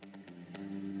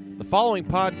following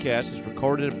podcast is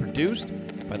recorded and produced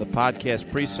by the Podcast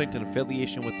Precinct in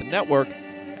affiliation with the network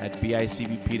at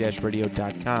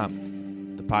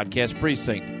bicbp-radio.com. The Podcast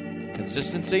Precinct.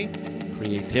 Consistency,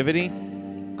 creativity,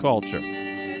 culture.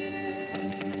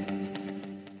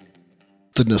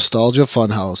 The Nostalgia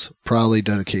Funhouse proudly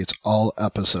dedicates all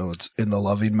episodes in the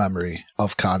loving memory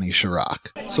of Connie Chirac.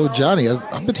 So, Johnny,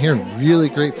 I've been hearing really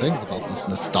great things about this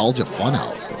Nostalgia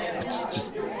Funhouse. It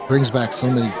just brings back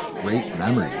so many great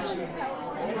memories.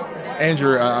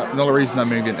 Andrew, another reason I'm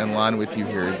moving in line with you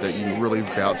here is that you really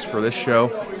vouched for this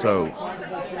show. So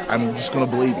I'm just going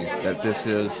to believe you that this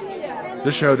is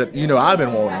the show that, I've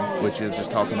been wanting, which is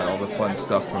just talking about all the fun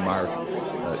stuff from our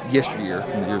yesteryear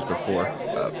and the years before.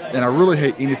 And I really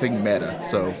hate anything meta.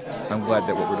 So I'm glad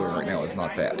that what we're doing right now is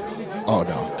not that. Oh,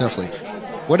 no, definitely.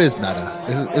 What is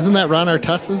meta? Isn't that Ron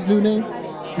Artest's new name?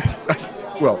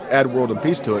 Well, add World and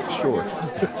Peace to it, sure.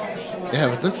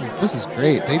 Yeah, but this is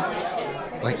great. They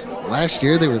last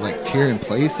year they were tearing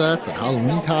play sets and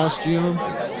Halloween costumes.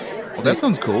 Well, that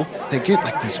sounds cool. They get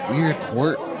these weird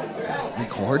court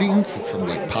recordings from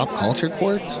pop culture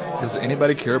courts. Does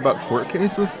anybody care about court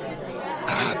cases?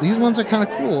 These ones are kind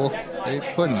of cool. They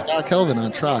put Scott Kelvin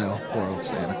on trial. Poor old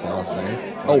Santa Claus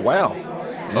there. Oh wow.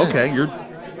 Yeah. Okay,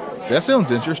 that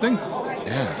sounds interesting.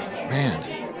 Yeah, man.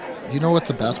 You know what's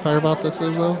the best part about this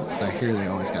is though? Is I hear they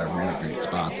always got a really great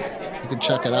sponsor. You can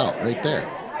check it out right there.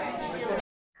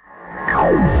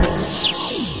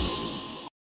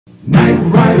 Knight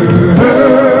Rider!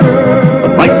 The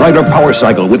Knight Rider power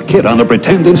cycle with Kit on the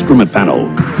pretend instrument panel.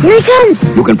 Here he comes!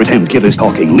 You can pretend Kit is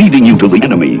talking, leading you to the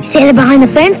enemy. Standing behind the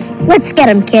fence? Let's get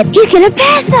him, Kit. He's gonna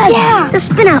pass us! Yeah! The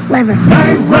spin-out lever.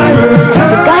 Knight Rider!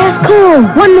 The guy is cool!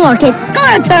 One more, Kit. Go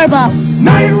to turbo!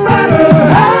 Knight Rider!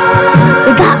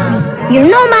 You got me. You're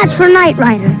no match for Knight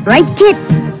Rider, right, Kit?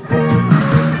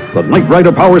 The Knight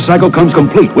Rider power cycle comes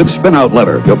complete with spin-out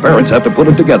lever. Your parents have to put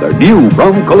it together. New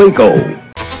from Coleco.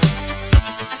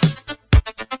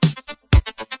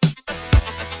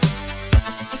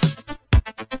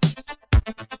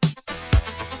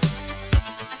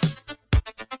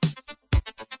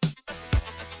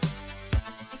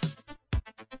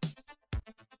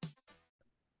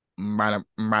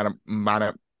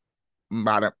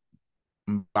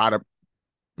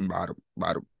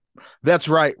 That's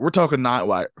right. We're talking Knight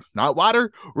Rider.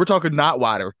 We're talking Knight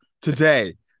Rider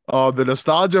today on the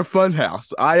Nostalgia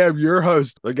Funhouse. I am your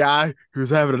host, the guy who's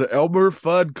having an Elmer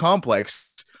Fudd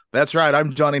complex. That's right.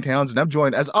 I'm Johnny Townsend. I'm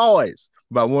joined, as always,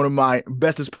 by one of my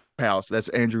bestest pals. That's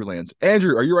Andrew Lenz.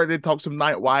 Andrew, are you ready to talk some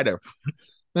Knight Rider?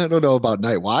 I don't know about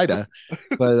Knight Rider,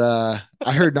 but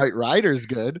I heard Knight Rider's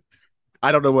good.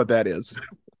 I don't know what that is.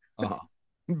 Oh,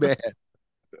 man.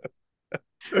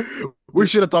 We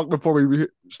should have talked before we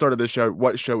started this show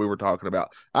what show we were talking about.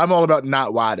 I'm all about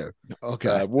Knight Rider.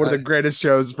 Okay. One of the greatest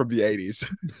shows from the 80s.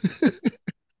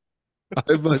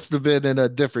 I must have been in a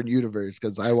different universe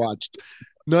because I watched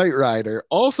Knight Rider,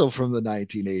 also from the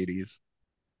 1980s.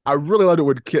 I really loved it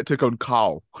when Kit took on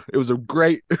Call. It was a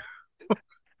great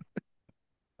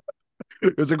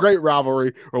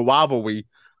rivalry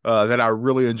that I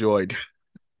really enjoyed.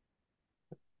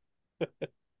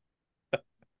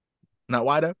 Not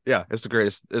Wido? Yeah, it's the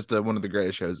greatest. It's one of the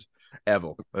greatest shows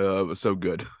ever. It was so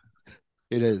good.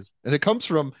 It is. And it comes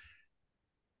from,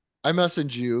 I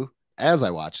messaged you as I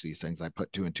watch these things. I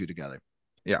put two and two together.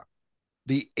 Yeah.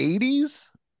 The 80s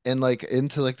and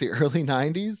into the early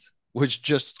 90s was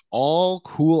just all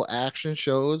cool action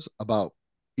shows about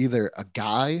either a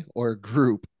guy or a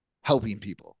group helping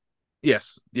people.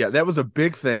 Yes. Yeah, that was a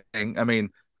big thing. I mean,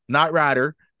 Knight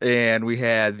Rider, and we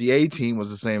had the A-Team was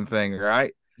the same thing,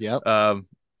 right? Yep.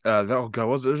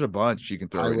 There's a bunch you can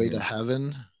throw. Highway to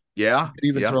Heaven. Yeah.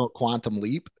 You could even throw Quantum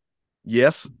Leap.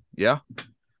 Yes. Yeah.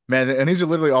 Man, and these are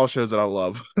literally all shows that I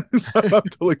love. So I'm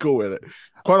totally cool with it.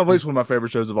 Quantum Leap's one of my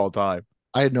favorite shows of all time.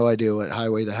 I had no idea what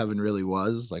Highway to Heaven really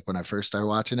was. When I first started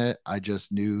watching it, I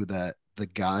just knew that the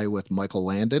guy with Michael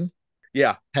Landon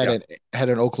had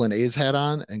an Oakland A's hat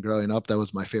on, and growing up, that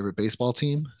was my favorite baseball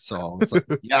team. So I was like,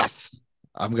 yes,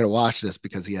 I'm gonna watch this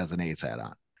because he has an A's hat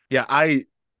on. Yeah,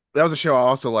 that was a show I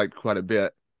also liked quite a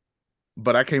bit,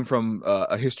 but I came from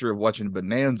a history of watching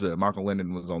Bonanza. Michael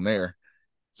Landon was on there,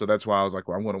 so that's why I was like,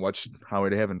 well, I want to watch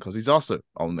Highway to Heaven because he's also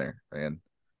on there, and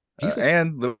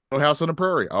Little House on the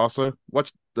Prairie. I also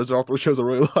watched. Those are all three shows I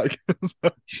really like.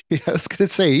 So. Yeah, I was gonna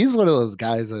say he's one of those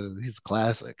guys that he's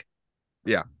classic.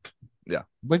 Yeah.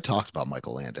 Nobody talks about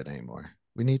Michael Landon anymore.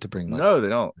 We need to bring. No, they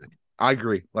don't. I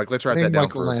agree. Let's write that down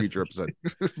for a future episode.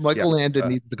 Michael Landon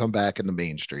needs to come back in the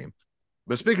mainstream.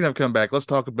 But speaking of come back, let's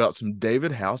talk about some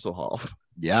David Hasselhoff.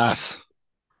 Yes.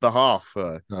 The Hoff.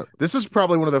 This is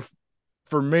probably one of the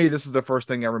for me, this is the first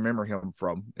thing I remember him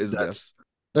from. This?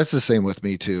 That's the same with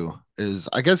me too.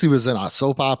 I guess he was in a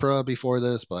soap opera before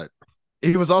this, but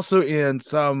he was also in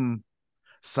some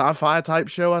sci-fi type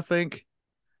show, I think.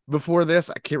 Before this,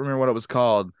 I can't remember what it was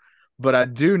called, but I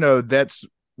do know that's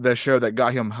the show that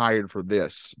got him hired for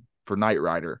Knight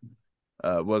Rider.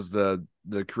 Was the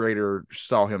creator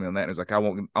saw him in that and was like, I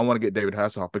want to get David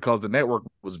Hasselhoff, because the network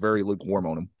was very lukewarm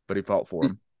on him, but he fought for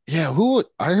him. Yeah,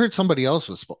 I heard somebody else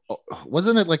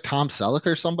wasn't it like Tom Selleck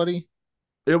or somebody?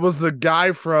 It was the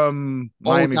guy from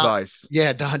Miami Vice.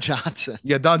 Yeah, Don Johnson.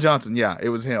 Yeah, Don Johnson. Yeah, it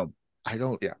was him.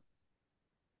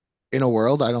 In a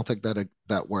world, I don't think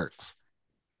that works.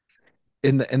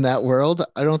 In that world,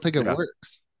 I don't think it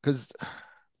works, because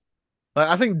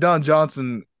I think Don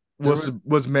Johnson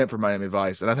was meant for Miami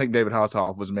Vice, and I think David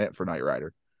Hasselhoff was meant for Knight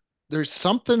Rider. There's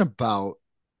something about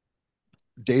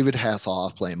David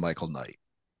Hasselhoff playing Michael Knight.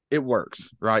 It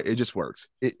works, right? It just works.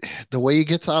 The way he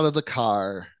gets out of the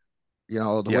car,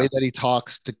 the way that he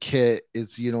talks to Kit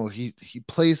is, he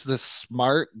plays this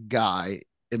smart guy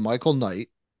in Michael Knight,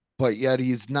 but yet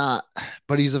he's not.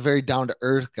 But he's a very down to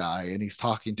earth guy, and he's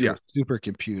talking to a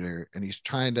supercomputer, and he's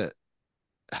trying to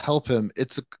help him.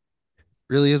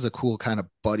 Really is a cool kind of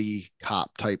buddy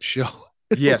cop type show.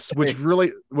 Yes, what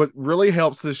really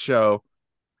helps this show,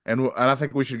 and I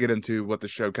think we should get into what the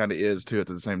show kind of is too at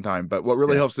the same time. But what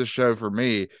really helps this show for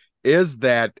me is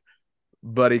that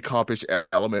buddy copish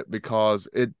element, because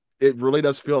it really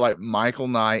does feel like Michael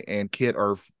Knight and Kit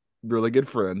are really good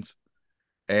friends.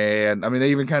 And I mean,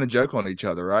 they even kind of joke on each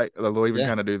other, right? They'll even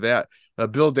kind of do that.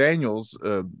 Bill Daniels,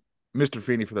 Mr.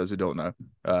 Feeney, for those who don't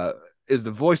know, is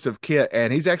the voice of Kit,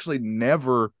 and he's actually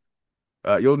never,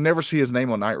 you'll never see his name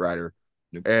on Knight Rider.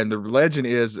 Nope. And the legend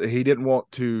is he didn't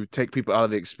want to take people out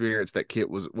of the experience that Kit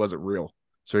wasn't real,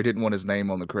 so he didn't want his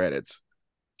name on the credits.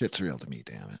 It's real to me,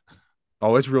 damn it.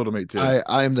 Oh, it's real to me too.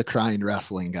 I am the crying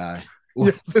wrestling guy.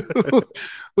 when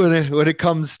it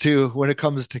comes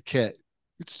to Kit,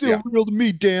 it's still real to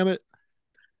me, damn it.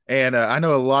 And I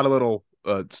know a lot of little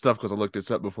stuff because I looked this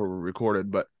up before we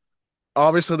recorded, but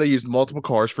obviously they used multiple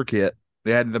cars for Kit.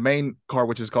 They had the main car,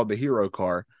 which is called the Hero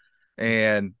car,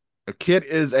 and a Kit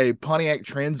is a Pontiac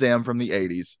Trans Am from the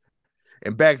 80s.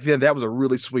 And back then, that was a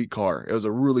really sweet car. It was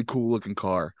a really cool looking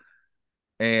car.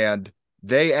 And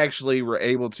they actually were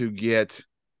able to get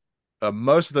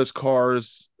most of those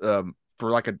cars for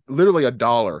like literally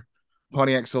 $1.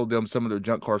 Pontiac sold them some of their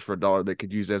junk cars for $1 they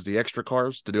could use as the extra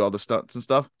cars to do all the stunts and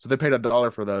stuff. So they paid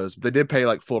 $1 for those. They did pay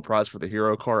like full price for the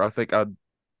Hero car, I think I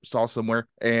saw somewhere.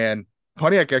 And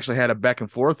Pontiac actually had a back and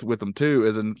forth with them too,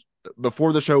 as in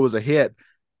before the show was a hit,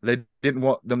 they didn't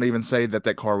want them to even say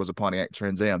that car was a Pontiac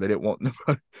Trans Am. They didn't want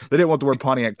the word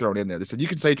Pontiac thrown in there. They said, you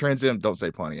can say Trans Am, don't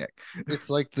say Pontiac. It's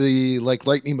like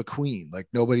Lightning McQueen. Like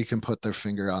nobody can put their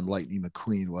finger on Lightning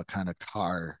McQueen, what kind of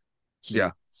car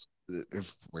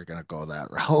if we're gonna go that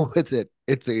route with it.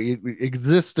 It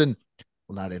exists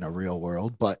not in a real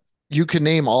world, but you can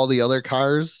name all the other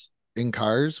cars in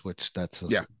Cars, which sounds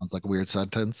like a weird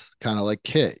sentence. Kind of like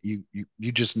Kit. You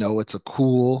just know it's a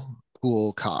cool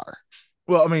car.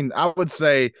 Well, I mean, I would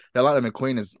say that Lightning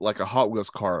McQueen is like a Hot Wheels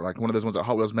car, like one of those ones that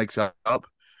Hot Wheels makes up,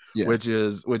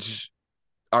 which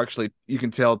actually you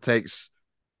can tell takes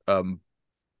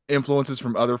influences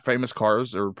from other famous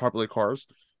cars or popular cars,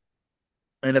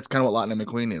 and that's kind of what Lightning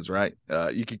McQueen is, right?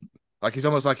 You could he's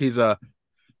almost like he's a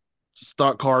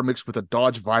stock car mixed with a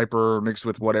Dodge Viper mixed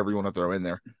with whatever you want to throw in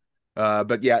there.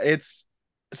 But yeah,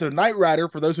 so Knight Rider,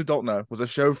 for those who don't know, was a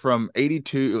show from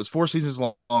 82. It was 4 seasons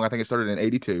long. I think it started in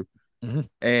 82. Mm-hmm.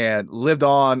 And lived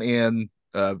on in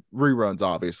reruns,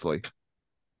 obviously,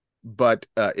 but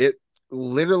it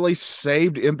literally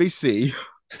saved NBC.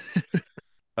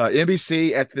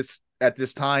 NBC at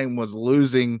this time was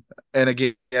losing, and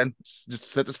again, just to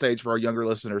set the stage for our younger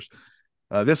listeners,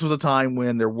 this was a time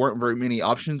when there weren't very many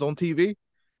options on TV.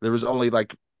 There was only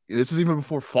this is even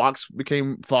before Fox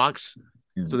became Fox,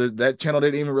 so that channel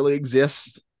didn't even really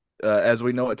exist as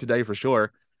we know it today for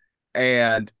sure,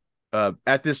 and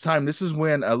at this time, this is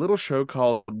when a little show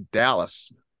called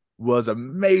Dallas was a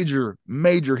major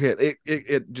hit.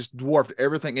 It just dwarfed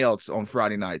everything else on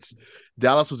Friday nights.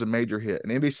 Dallas was a major hit,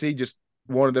 and NBC just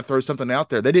wanted to throw something out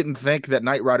there. They didn't think that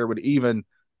Knight Rider would even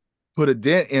put a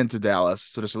dent into Dallas,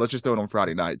 so they said, let's just throw it on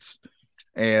Friday nights.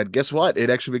 And guess what? It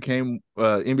actually became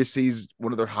NBC's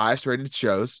one of their highest rated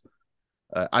shows.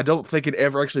 I don't think it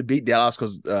ever actually beat Dallas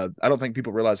because I don't think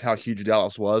people realize how huge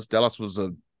Dallas was. Dallas was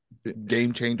a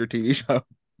game changer TV show.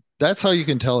 That's how you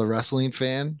can tell a wrestling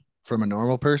fan from a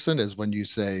normal person, is when you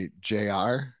say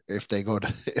JR, if they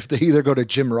either go to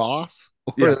Jim Ross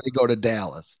or they go to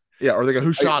Dallas. Yeah, or they go,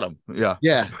 who shot him? Yeah.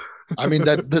 Yeah. I mean,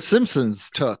 that The Simpsons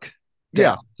took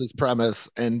this premise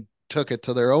and took it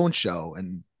to their own show,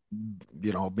 and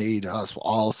made us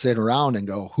all sit around and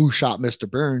go, "Who shot Mr.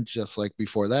 Burns?" Just like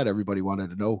before that, everybody wanted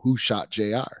to know who shot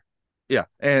JR. Yeah,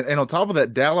 and on top of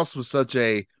that, Dallas was such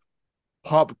a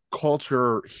pop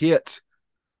culture hit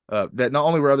that not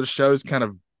only were other shows kind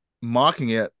of mocking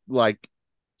it like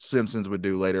Simpsons would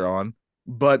do later on,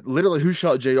 but literally Who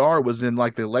Shot JR was in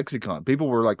like the lexicon. People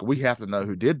were like, we have to know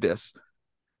who did this.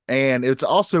 And it's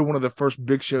also one of the first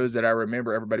big shows that I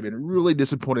remember everybody being really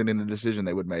disappointed in the decision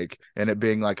they would make, and it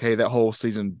being like, hey, that whole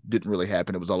season didn't really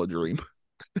happen. It was all a dream.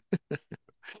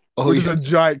 Which is a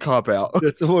giant cop out.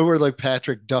 That's the one where like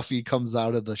Patrick Duffy comes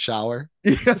out of the shower.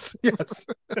 Yes.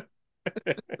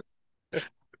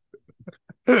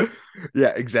 Yeah,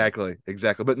 exactly.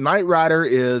 But Knight Rider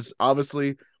is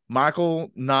obviously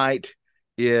Michael Knight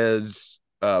is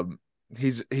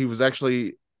he was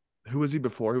actually, who was he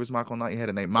before? He was Michael Knight. He had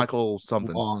a name, Michael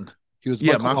something. Long. He was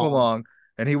Michael Long,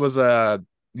 and he was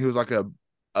like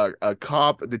a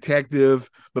cop, a detective,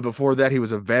 but before that he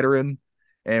was a veteran.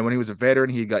 And when he was a veteran,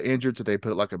 he got injured, so they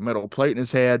put like a metal plate in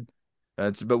his head.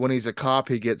 But when he's a cop,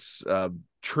 he gets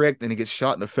tricked and he gets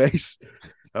shot in the face.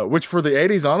 Which for the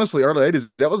 80s, honestly, early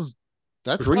 80s,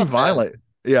 that's pretty violent.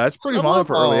 Bad. Yeah, it's pretty violent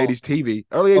for early 80s TV.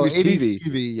 Early 80s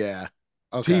TV, yeah.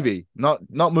 Okay. TV,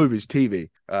 not movies, TV.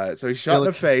 So he's shot in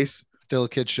the face. Still a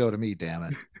kid show to me, damn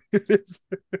it. It is.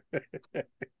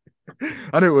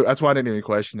 I knew, that's why I didn't even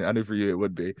question it. I knew for you it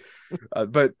would be.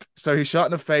 But so he's shot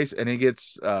in the face and he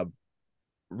gets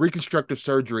reconstructive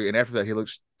surgery, and after that he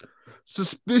looks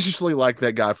suspiciously like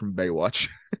that guy from Baywatch.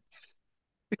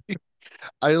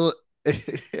 I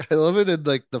love it in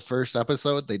like the first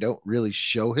episode. They don't really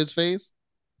show his face.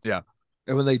 Yeah.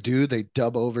 And when they do, they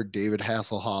dub over David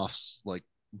Hasselhoff's like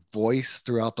voice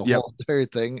throughout the whole entire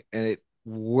thing. And it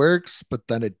works, but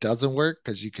then it doesn't work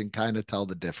because you can kind of tell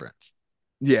the difference.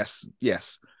 Yes.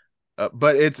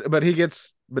 But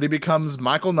he becomes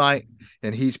Michael Knight,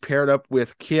 and he's paired up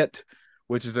with KITT,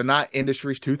 which is a Knight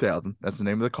Industries 2000. That's the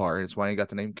name of the car. That's why he got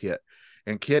the name KITT.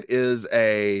 And KITT is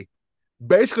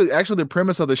basically, actually, the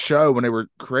premise of the show when they were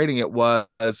creating it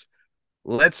was,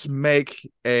 let's make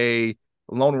a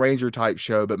Lone Ranger type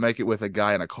show, but make it with a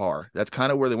guy in a car. That's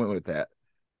kind of where they went with that.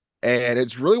 And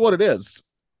it's really what it is.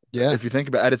 Yeah. If you think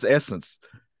about it, at its essence.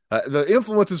 The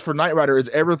influences for Knight Rider is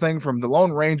everything from the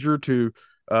Lone Ranger to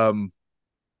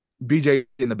BJ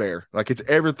and the Bear. Like, it's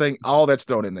everything, all that's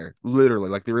thrown in there. Literally.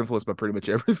 Like, they're influenced by pretty much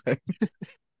everything.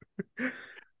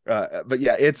 But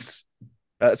yeah, it's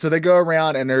so they go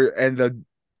around, and the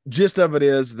gist of it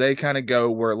is they kind of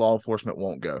go where law enforcement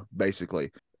won't go,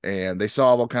 basically. And they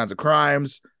solve all kinds of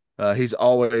crimes. He's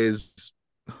always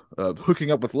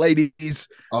hooking up with ladies.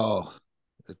 Oh,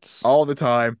 it's all the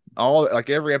time.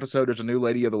 Like every episode, there's a new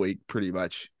lady of the week, pretty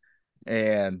much.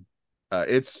 And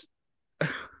it's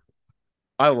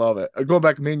I love it. Going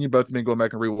back, me and you both have been going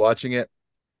back and rewatching it,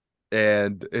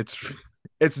 and it's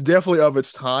definitely of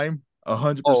its time,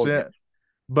 100%. Oh, yeah.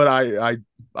 But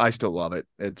I still love it.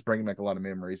 It's bringing back a lot of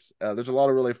memories. There's a lot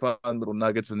of really fun little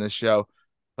nuggets in this show.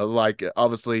 Like,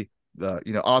 obviously,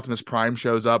 Optimus Prime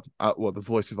shows up. The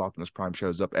voice of Optimus Prime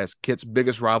shows up as KITT's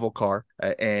biggest rival car.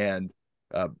 And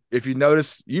if you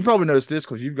notice, you probably noticed this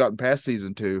because you've gotten past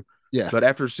season 2. Yeah.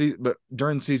 But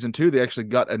during season 2, they actually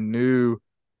got a new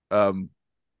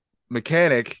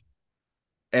mechanic.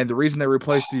 And the reason they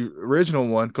replaced the original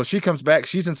one, because she comes back,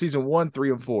 she's in season 1,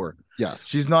 3, and 4. Yes.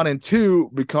 She's not in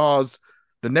 2 because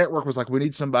the network was like, we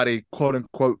need somebody quote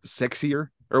unquote sexier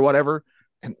or whatever.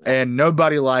 And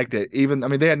nobody liked it.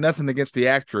 They had nothing against the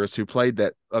actress who played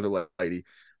that other lady,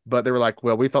 but they were like,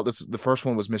 well, we thought the first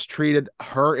one was mistreated.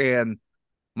 Her and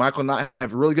Michael Knight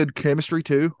have really good chemistry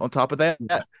too, on top of that.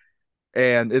 Yeah.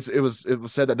 And it was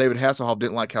said that David Hasselhoff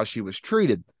didn't like how she was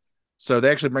treated. So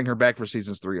they actually bring her back for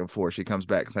seasons 3 and 4. She comes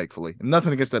back, thankfully. And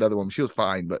nothing against that other woman. She was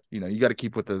fine, but you got to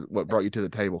keep with what brought you to the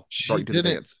table. Brought you to the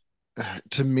dance.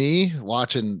 To me,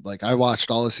 watching, like, I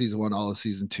watched all of season 1, all of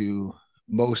season 2,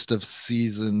 most of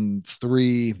season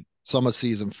 3, some of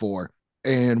season 4.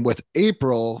 And with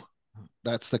April,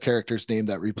 that's the character's name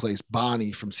that replaced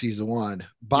Bonnie from season 1.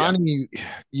 Bonnie,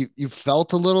 yeah. you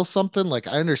felt a little something. Like,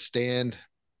 I understand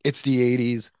it's the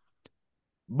 80s.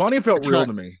 Bonnie felt real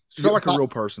to me. She felt like a real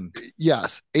person.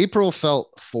 Yes. April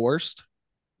felt forced.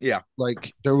 Yeah.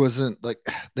 Like, there wasn't, like,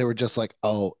 they were just like,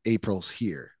 oh, April's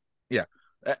here. Yeah.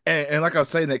 And like I was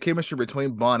saying, that chemistry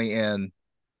between Bonnie and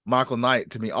Michael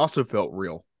Knight to me also felt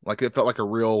real. Like, it felt like a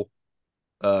real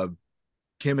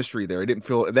chemistry there.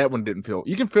 That one didn't feel.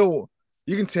 You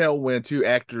can tell when two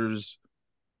actors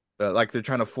like they're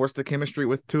trying to force the chemistry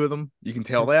with two of them. You can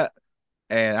tell that.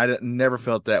 And I never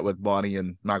felt that with Bonnie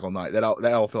and Michael Knight. That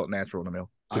all felt natural to me.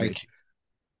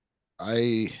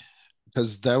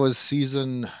 Because that was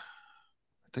season, I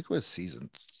think it was season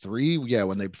 3. Yeah,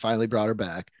 when they finally brought her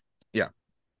back. Yeah.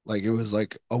 Like it was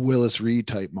like a Willis Reed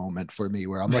type moment for me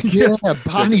where I'm like, yes,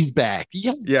 Bonnie's back.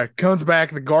 Yes. Yeah, comes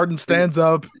back. The garden stands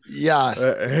up. Yes.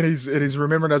 And he's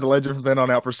remembered as a legend from then on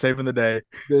out for saving the day.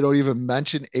 They don't even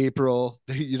mention April.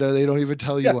 They don't even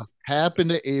tell you what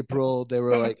happened to April. They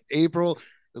were like, April,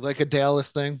 like a Dallas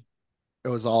thing. It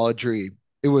was all a dream.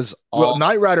 It was all. Well,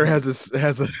 Knight Rider has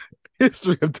a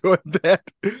history of doing that,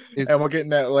 and we'll get in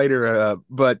that later.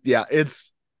 But yeah,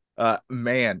 it's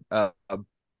man.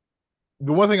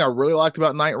 The one thing I really liked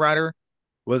about Knight Rider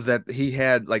was that he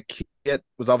had it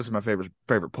was obviously my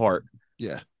favorite part.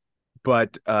 Yeah.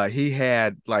 But he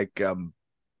had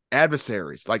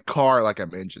adversaries like Carr, like I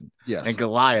mentioned. Yes. And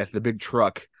Goliath, the big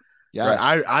truck. Yeah.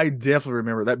 Right? I definitely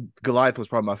remember that. Goliath was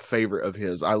probably my favorite of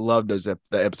his. I loved the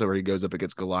episode where he goes up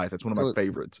against Goliath. That's one of my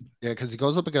favorites. Yeah, because he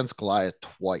goes up against Goliath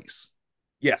twice.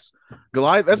 Yes.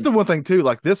 Goliath, that's the one thing too.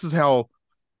 Like this is how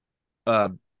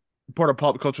part of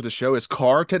pop culture of the show is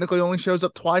Carr technically only shows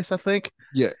up twice, I think.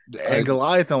 Yeah. And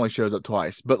Goliath only shows up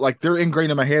twice. But like they're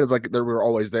ingrained in my head as like they were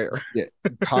always there. Yeah.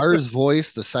 Carr's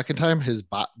voice the second time,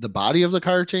 the body of the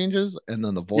car changes, and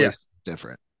then the voice is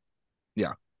different.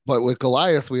 Yeah. But with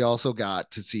Goliath, we also got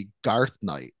to see Garth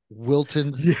Knight,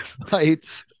 Wilton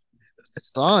Knight's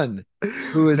son,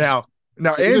 who is now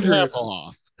Andrew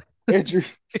Hasselhoff. Andrew,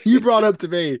 you brought up to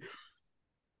me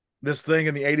this thing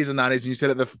in the 80s and 90s, and you said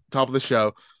at the top of the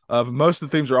show, most of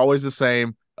the themes are always the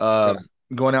same,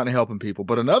 going out and helping people.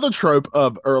 But another trope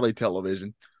of early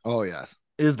television,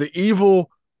 is the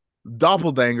evil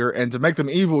doppelganger, and to make them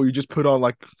evil, you just put on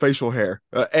like facial hair,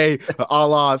 a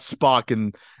la Spock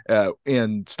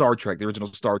in Star Trek, the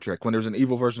original Star Trek. When there's an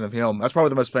evil version of him, that's probably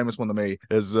the most famous one to me.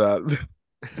 Is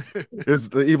is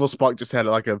the evil Spock just had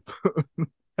like a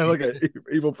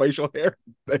evil facial hair,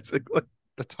 basically.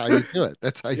 That's how you do it.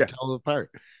 That's how you tell them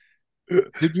apart.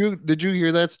 Did you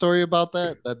hear that story about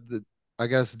that? I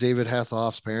guess David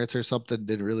Hasselhoff's parents or something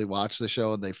didn't really watch the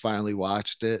show, and they finally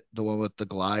watched it, the one with the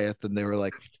Goliath, and they were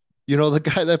like, the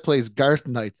guy that plays Garth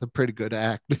Knight's a pretty good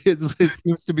actor. It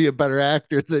seems to be a better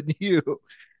actor than you.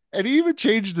 And he even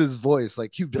changed his voice.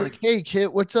 Like he'd be like, "Hey kid,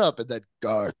 what's up?" And then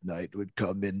Garth Knight would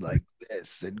come in like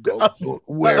this and go,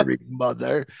 "Wearing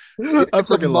mother." If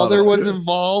the mother was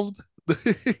involved,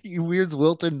 he weirds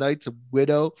Wilton Knight's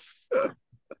widow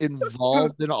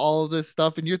involved in all of this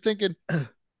stuff, and you're thinking,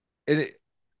 and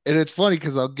it's funny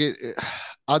because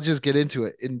I'll just get into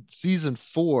it. In season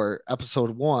 4,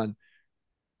 episode 1,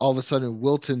 all of a sudden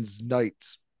Wilton's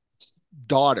Knight's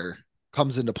daughter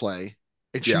comes into play,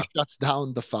 and she shuts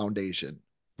down the foundation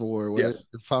for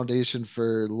the Foundation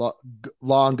for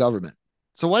Law and Government.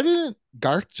 So why didn't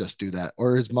Garth just do that,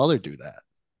 or his mother do that?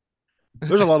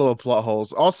 There's a lot of plot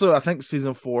holes. Also, I think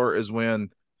season 4 is when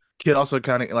Kid also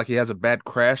kind of like he has a bad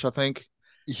crash, I think.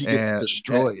 He gets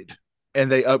destroyed.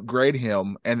 And they upgrade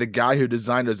him. And the guy who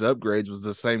designed those upgrades was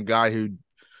the same guy who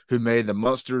made the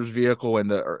Monsters vehicle and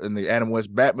the Adam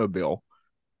West Batmobile.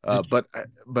 But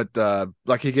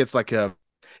like he gets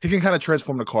he can kind of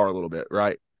transform the car a little bit,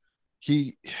 right?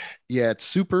 It's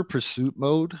super pursuit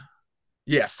mode.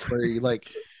 Yes. Where he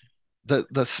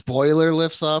the spoiler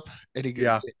lifts up,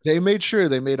 and they made sure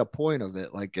they made a point of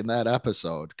it, like in that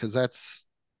episode, because that's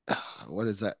what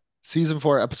is that, season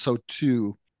 4 episode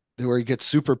 2, where he gets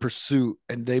super pursuit,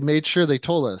 and they made sure they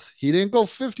told us he didn't go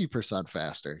 50%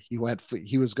 faster. He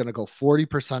was going to go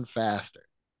 40% faster,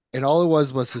 and all it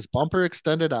was his bumper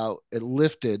extended out, it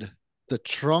lifted the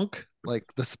trunk, like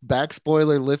the back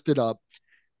spoiler lifted up,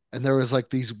 and there was like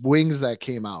these wings that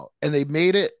came out, and they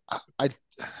made it.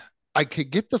 I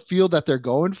could get the feel that they're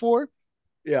going for.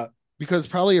 Yeah. Because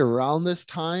probably around this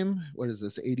time, what is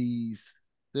this,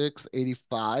 86,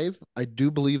 85? I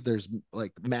do believe there's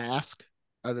like Mask.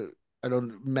 I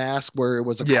don't Mask where it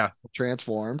was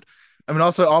transformed. I mean,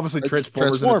 also obviously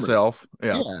Transformers in itself.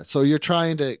 Yeah. Yeah. So you're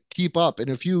trying to keep up. And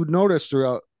if you notice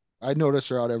I noticed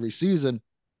throughout every season,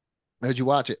 as you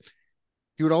watch it,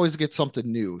 you would always get something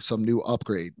new, some new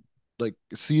upgrade. Like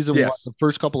season 1, the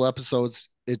first couple episodes,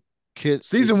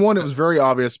 season 1, it was very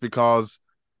obvious because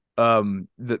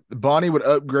the Bonnie would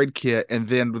upgrade Kit, and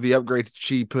then the upgrade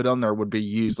she put on there would be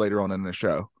used later on in the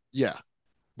show. Yeah.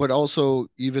 But also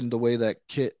even the way that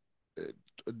Kit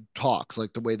talks,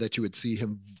 like the way that you would see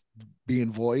him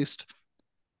being voiced,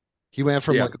 he went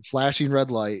from like a flashing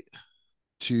red light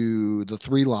to the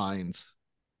 3 lines.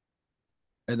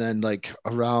 And then like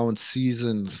around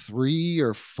season 3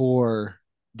 or 4,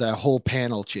 that whole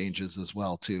panel changes as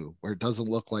well too, where it doesn't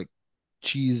look like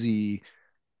cheesy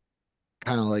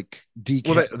kind of like DK.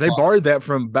 Well, they borrowed that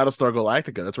from Battlestar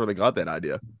Galactica. That's where they got that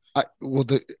idea.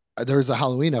 There was a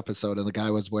Halloween episode and the guy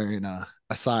was wearing a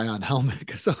Scion helmet.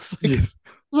 Because I was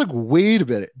like, wait a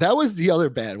minute. That was the other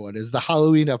bad one, is the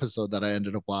Halloween episode that I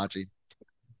ended up watching.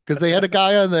 Because they had a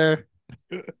guy on there.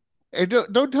 And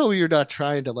don't tell me you're not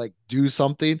trying to like do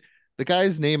something. The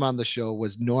guy's name on the show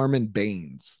was Norman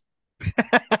Baines.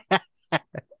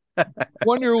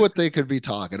 Wonder what they could be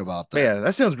talking about there. Man,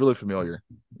 that sounds really familiar.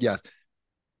 Yes.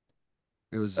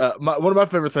 It was one of my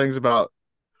favorite things about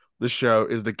the show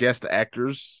is the guest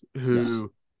actors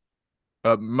who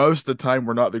most of the time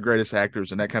were not the greatest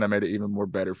actors, and that kind of made it even more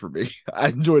better for me. I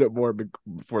enjoyed it more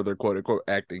for their quote unquote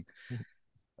acting.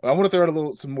 I want to throw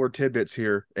out some more tidbits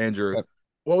here, Andrew. Yep.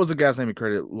 What was the guy's name he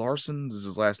credited? Larson is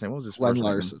his last name. What was his first name?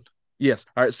 Larson. Yes.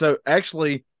 All right. So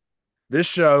actually, this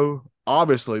show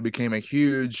obviously became a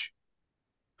huge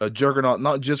juggernaut,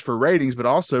 not just for ratings, but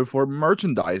also for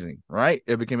merchandising, right?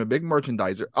 It became a big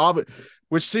merchandiser,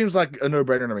 which seems like a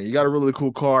no-brainer to me. You got a really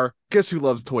cool car. Guess who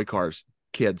loves toy cars?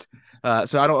 Kids.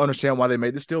 So I don't understand why they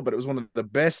made this deal, but it was one of the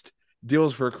best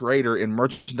deals for a creator in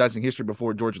merchandising history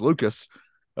before George Lucas.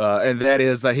 And that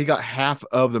is that he got half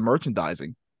of the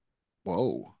merchandising.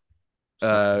 Whoa.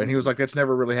 And he was like, that's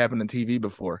never really happened in TV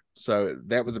before. So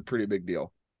that was a pretty big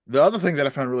deal. The other thing that I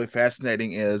found really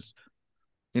fascinating is,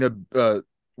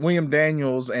 William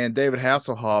Daniels and David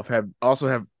Hasselhoff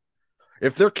have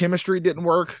if their chemistry didn't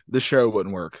work, the show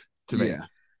wouldn't work to me. Yeah.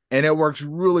 And it works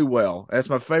really well. That's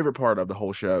my favorite part of the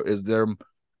whole show is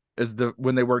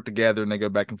when they work together and they go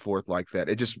back and forth like that.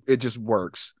 It just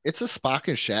works. It's a Spock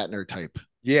and Shatner type.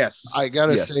 Yes. I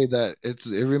gotta say that it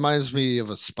reminds me of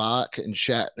a Spock and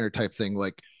Shatner type thing.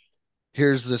 Like,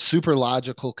 here's the super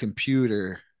logical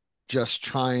computer just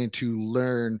trying to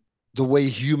learn the way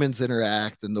humans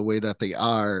interact and the way that they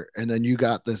are. And then you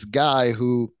got this guy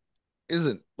who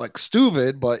isn't like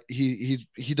stupid, but he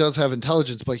does have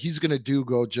intelligence, but he's going to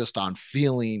go just on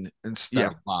feeling instead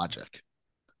of logic.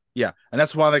 Yeah. And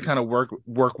that's why they kind of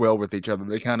work well with each other.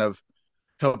 They kind of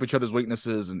help each other's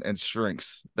weaknesses and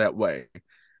strengths that way.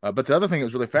 But the other thing that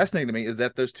was really fascinating to me is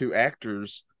that those two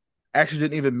actors actually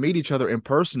didn't even meet each other in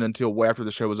person until way after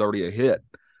the show was already a hit.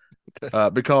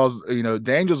 Because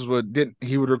Daniels would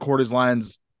record his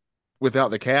lines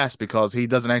without the cast because he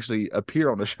doesn't actually appear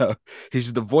on the show. He's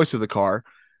just the voice of the car.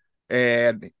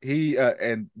 And he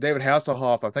and David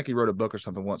Hasselhoff, I think he wrote a book or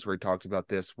something once where he talked about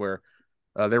this, where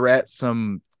they were at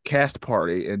some cast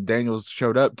party and Daniels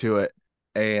showed up to it,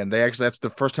 and that's the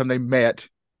first time they met,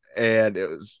 and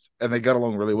they got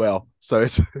along really well. So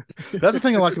that's the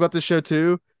thing I like about this show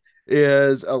too,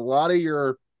 is a lot of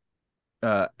your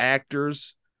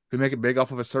actors who make it big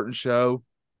off of a certain show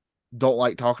don't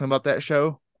like talking about that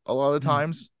show a lot of the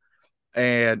times.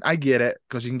 And I get it,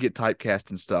 because you can get typecast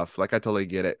and stuff. Like, I totally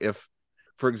get it. If,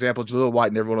 for example, Jaleel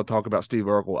White never want to talk about Steve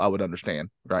Urkel, I would understand,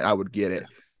 right? I would get it.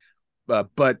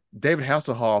 But David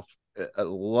Hasselhoff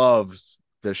loves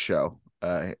this show,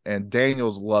 and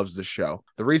Daniels loves the show.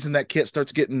 The reason that Kit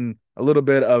starts getting a little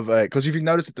bit of because if you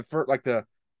notice at the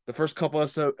first couple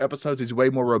episodes, he's way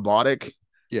more robotic.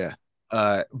 Yeah.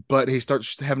 But he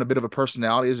starts having a bit of a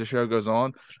personality as the show goes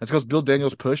on. That's because Bill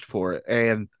Daniels pushed for it,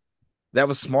 and that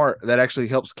was smart. That actually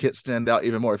helps Kit stand out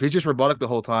even more. If he's just robotic the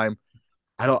whole time,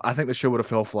 I think the show would have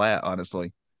fell flat,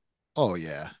 honestly. Oh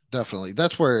yeah, definitely.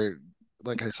 That's where,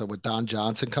 like I said, with Don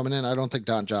Johnson coming in, I don't think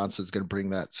Don Johnson's going to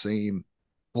bring that same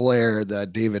flair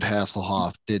that David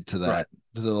Hasselhoff did to that, right,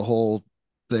 to the whole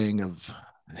thing of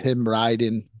him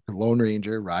riding the Lone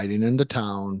Ranger, riding into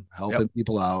town, helping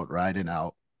people out, riding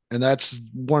out. And that's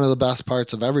one of the best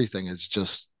parts of everything. It's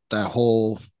just that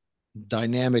whole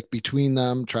dynamic between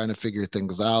them, trying to figure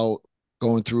things out,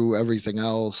 going through everything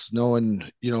else,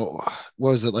 knowing, what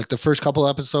was it, like the first couple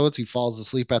episodes, he falls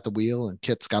asleep at the wheel and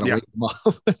Kit's got to wake him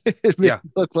up. It made it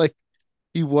look like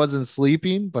he wasn't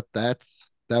sleeping, but that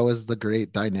was the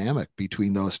great dynamic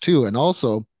between those two. And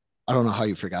also, I don't know how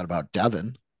you forgot about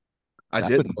Devin. I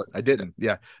didn't.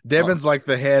 Yeah. Devin's like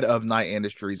the head of Night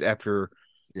Industries after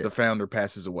the founder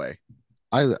passes away.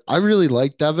 I really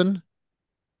like Devin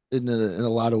in a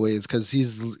lot of ways, because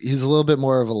he's a little bit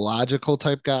more of a logical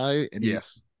type guy. And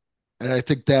and I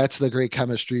think that's the great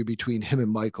chemistry between him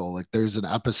and Michael. Like, there's an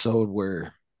episode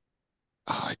where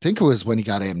I think it was when he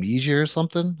got amnesia or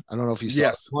something. I don't know if you saw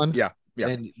this one. Yeah.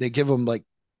 And they give him like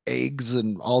eggs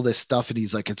and all this stuff, and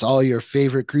he's like, it's all your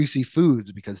favorite greasy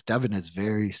foods, because Devin is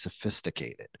very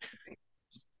sophisticated.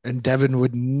 And Devin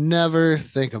would never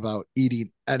think about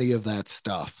eating any of that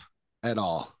stuff at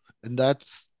all. And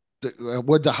that's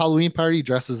what the Halloween party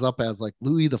dresses up as, like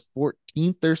Louis the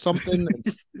 14th or something.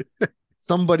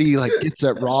 somebody like gets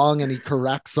it wrong and he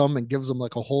corrects them and gives them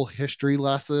like a whole history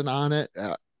lesson on it.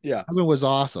 Yeah. It was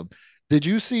awesome. Did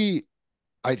you see?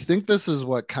 I think this is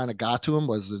what kind of got to him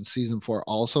was in season 4.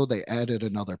 Also, they added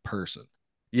another person.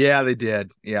 Yeah, they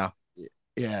did. Yeah.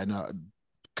 Yeah. No,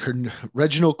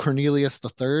 Reginald Cornelius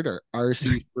III or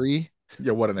RC3.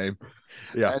 Yeah. What a name.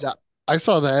 Yeah. And I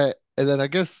saw that. And then I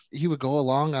guess he would go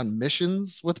along on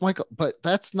missions with Michael, but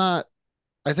that's not,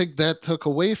 I think that took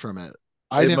away from it.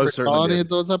 I never saw any of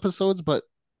those episodes, but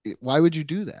why would you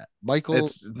do that? Michael.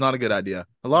 It's not a good idea.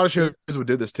 A lot of shows would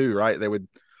do this too, right? They would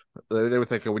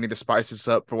think, oh, we need to spice this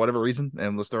up for whatever reason,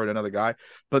 and let's throw in another guy.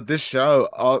 But this show,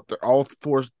 all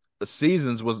 4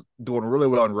 seasons, was doing really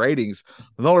well in ratings.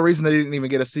 The only reason they didn't even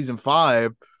get a season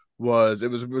 5 was it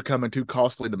was becoming too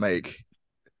costly to make.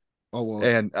 Oh, well.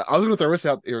 And I was going to throw this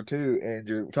out here too, and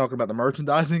you're talking about the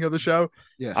merchandising of the show.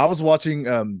 Yeah. I was watching,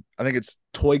 I think it's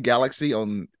Toy Galaxy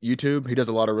on YouTube. He does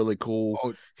a lot of really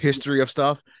cool history of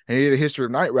stuff, and he did a history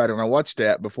of Knight Rider, and I watched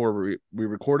that before we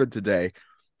recorded today.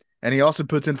 And he also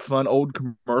puts in fun old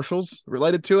commercials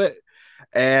related to it.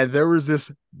 And there was this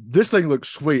thing looks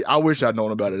sweet. I wish I'd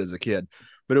known about it as a kid,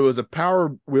 but it was a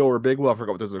power wheel or a big wheel. I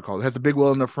forgot what those are called. It has the big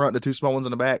wheel in the front, the 2 small ones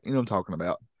in the back. You know what I'm talking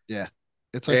about? Yeah.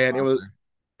 It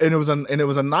was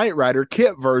a Knight Rider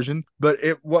kit version, but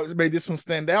what made this one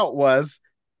stand out was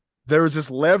there was this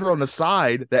lever on the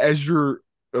side that as you're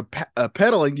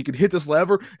pedaling, you could hit this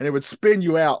lever and it would spin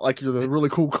you out like you're the really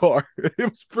cool car. It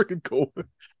was freaking cool.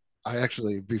 I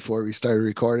actually, before we started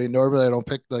recording, normally I don't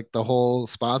pick like the whole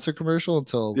sponsor commercial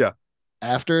until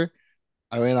after.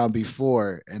 I went on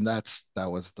before, and that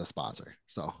was the sponsor.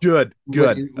 So good.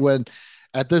 When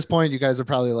at this point, you guys are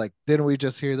probably like, didn't we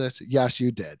just hear this? Yes,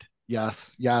 you did.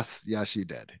 Yes, you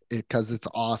did. Because it's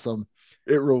awesome.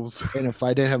 It rules. And if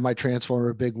I didn't have my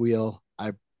Transformer big wheel,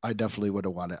 I definitely would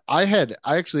have won it. I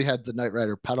actually had the Knight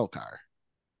Rider pedal car.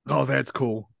 Oh, that's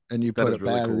cool. And you put a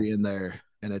battery in there.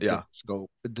 And it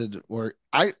didn't work.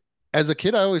 As a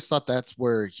kid, I always thought that's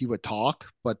where he would talk,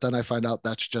 but then I find out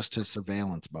that's just his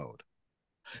surveillance mode.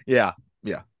 Yeah.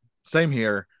 Same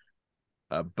here.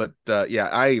 I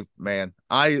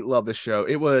love this show.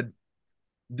 It would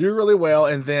do really well,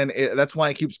 and then that's why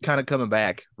it keeps kind of coming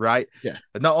back, right? Yeah.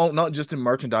 Not just in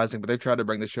merchandising, but they've tried to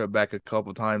bring the show back a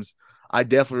couple of times. I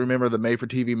definitely remember the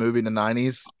made-for-TV movie in the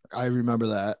 90s. I remember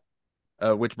that.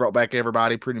 Which brought back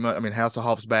everybody pretty much. I mean,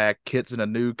 Hasselhoff's back, Kit's in a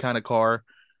new kind of car.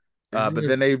 But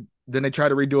then they tried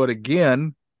to redo it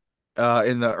again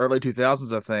in the early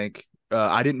 2000s, I think.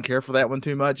 I didn't care for that one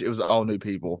too much. It was all new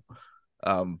people.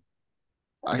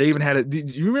 They even had it.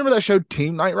 Did you remember that show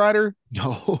Team Knight Rider?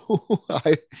 No,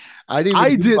 I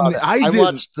didn't. I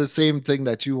watched the same thing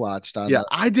that you watched.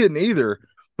 I didn't either.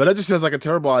 But that just sounds like a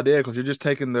terrible idea because you're just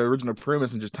taking the original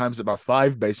premise and just times it by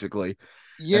 5, basically.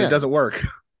 Yeah, and it doesn't work.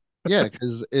 Yeah,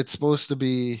 because it's supposed to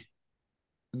be,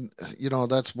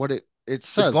 that's what it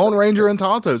says. It's Lone Ranger and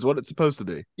Tonto is what it's supposed to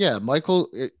be. Yeah, Michael,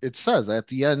 it says at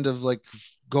the end of like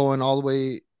going all the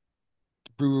way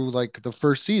through like the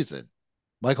first season,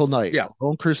 Michael Knight, a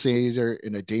lone crusader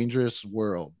in a dangerous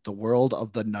world, the world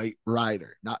of the Knight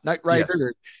Rider, not Knight Rider.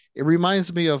 Yes. It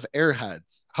reminds me of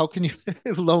Airheads. How can you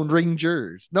Lone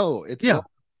Rangers? No, it's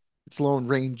Lone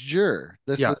Ranger.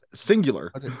 This is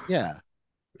singular.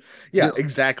 Yeah,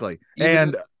 exactly.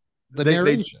 And the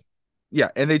narration.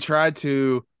 And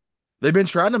they've been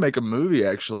trying to make a movie,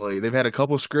 actually. They've had a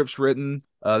couple of scripts written.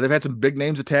 They've had some big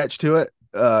names attached to it.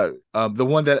 The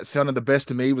one that sounded the best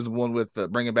to me was the one with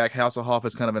bringing back Hasselhoff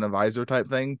as kind of an advisor type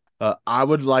thing. I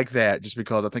would like that just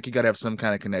because I think you got to have some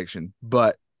kind of connection.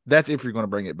 But that's if you're going to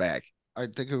bring it back. I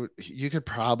think you could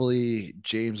probably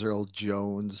James Earl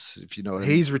Jones, if you know what I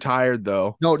mean. He's retired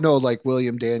though. No, like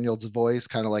William Daniels' voice,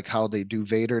 kind of like how they do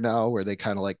Vader now, where they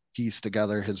kind of like piece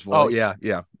together his voice. Oh yeah.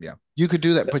 You could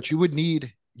do that, but you would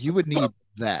need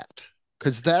that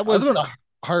because that was the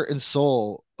heart and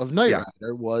soul of Knight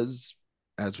Rider. Was,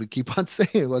 as we keep on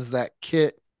saying, was that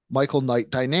Kit Michael Knight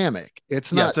dynamic.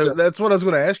 It's not. So that's what I was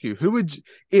going to ask you. Who would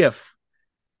if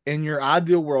in your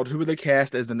ideal world, who would they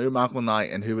cast as the new Michael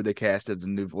Knight, and who would they cast as the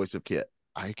new voice of Kit?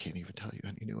 I can't even tell you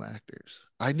any new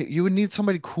actors. You would need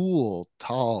somebody cool,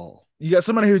 tall. You got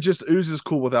somebody who just oozes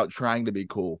cool without trying to be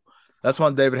cool. That's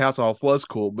why David Hasselhoff was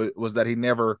cool, but was that he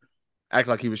never acted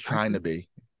like he was trying to be.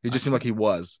 He just seemed like he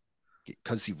was.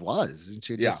 Because he was. And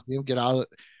you just get out of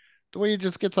the way he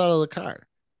just gets out of the car.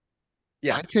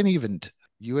 Yeah. I can't even.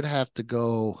 You would have to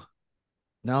go.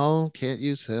 No, can't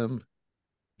use him.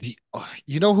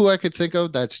 You know who I could think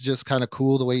of that's just kind of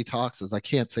cool the way he talks is I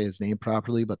can't say his name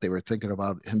properly, but they were thinking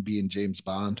about him being James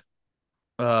Bond.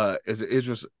 Is it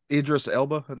Idris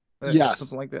Elba? Yes.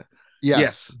 Something like that.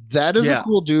 Yes. That is a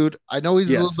cool dude. I know he's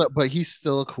a little bit, but he's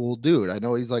still a cool dude. I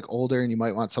know he's like older and you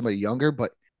might want somebody younger,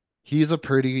 but he's got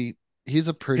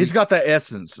that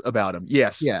essence about him.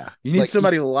 Yes. Yeah. You need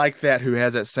somebody like that who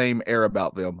has that same air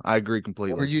about them. I agree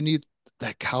completely. Or you need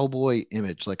that cowboy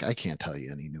image. Like, I can't tell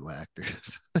you any new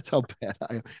actors. That's how bad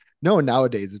I am. No,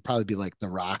 nowadays it'd probably be like The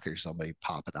Rock or somebody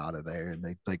popping out of there, and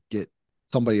they like get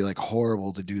somebody like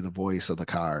horrible to do the voice of the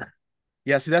car.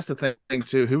 Yeah, see, that's the thing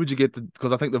too. Who would you get?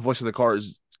 Because I think the voice of the car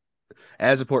is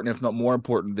as important, if not more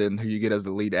important, than who you get as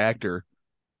the lead actor.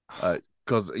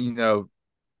 Because even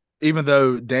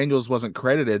though Daniels wasn't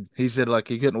credited, he said like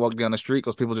he couldn't walk down the street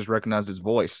because people just recognized his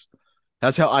voice.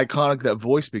 That's how iconic that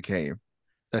voice became.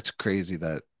 That's crazy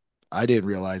that I didn't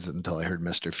realize it until I heard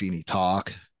Mr. Feeney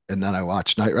talk, and then I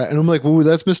watched Knight Rider, and I'm like, "Ooh,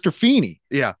 that's Mr. Feeney."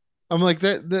 Yeah, I'm like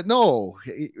that. No,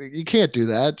 you can't do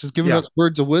that. Just giving us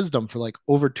words of wisdom for like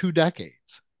over 2 decades.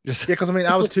 Just because I mean,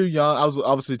 I was too young. I was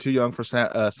obviously too young for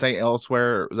Saint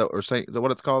Elsewhere. Is that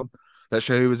what it's called? That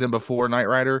show he was in before Knight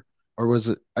Rider, or was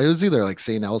it? I was either like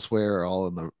Saint Elsewhere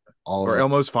or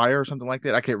Elmo's Fire or something like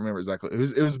that. I can't remember exactly.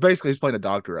 It was basically he's playing a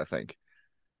doctor, I think.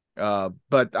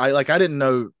 But I didn't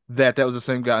know that was the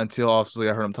same guy until obviously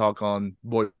I heard him talk on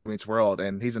Boy Meets World,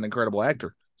 and he's an incredible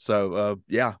actor. So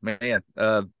yeah, man.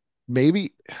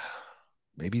 Maybe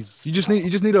you just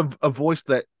need a voice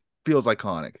that feels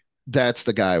iconic. That's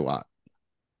the guy I want.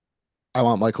 I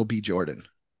want Michael B. Jordan.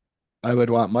 I would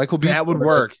want Michael B. That would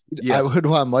work. Yes. I would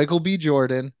want Michael B.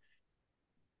 Jordan.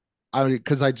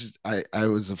 Because I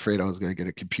was afraid I was going to get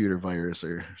a computer virus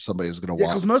or somebody was going to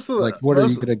walk. Because most of the what are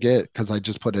you going to get? Because I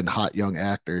just put in hot young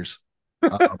actors.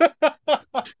 I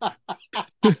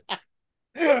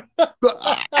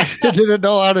didn't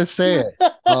know how to say it.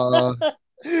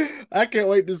 I can't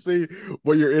wait to see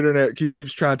what your internet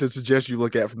keeps trying to suggest you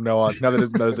look at from now on. Now that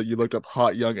it knows that you looked up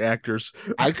hot young actors,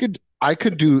 I could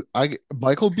do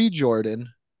Michael B.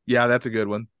 Jordan. Yeah, that's a good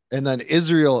one. And then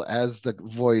Israel as the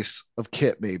voice of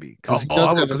Kit, maybe because he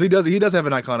does have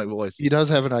an iconic voice. He does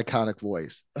have an iconic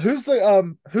voice. Who's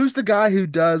the guy who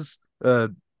does?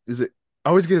 Is it? I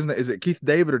always get his name. Is it Keith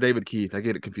David or David Keith? I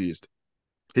get it confused.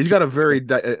 He's got a very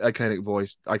iconic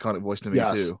voice to me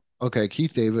too. Okay,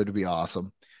 Keith David would be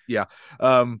awesome. Yeah.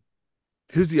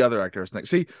 Who's the other actor I think?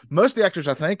 See, most of the actors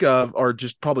I think of are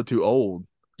just probably too old.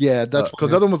 Yeah, that's because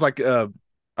the other one was like I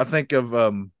think of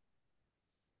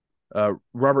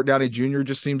Robert Downey Jr.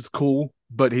 just seems cool,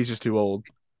 but he's just too old.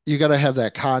 You got to have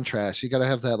that contrast. You got to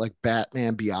have that like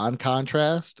Batman Beyond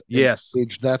contrast. Yes,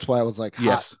 that's why I was like,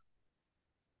 yes,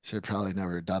 should probably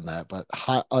never have done that. But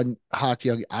hot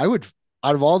young, I would.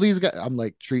 Out of all these guys, I'm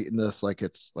like treating this like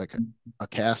it's like a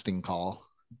casting call.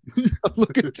 I'm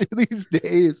looking through these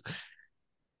days,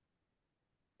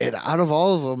 and out of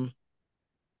all of them,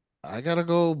 I gotta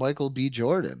go Michael B.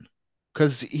 Jordan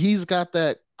because he's got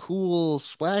that cool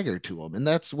swagger to him, and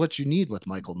that's what you need with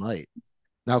Michael Knight.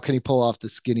 Now, can he pull off the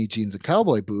skinny jeans and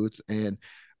cowboy boots? And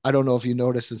I don't know if you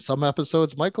noticed in some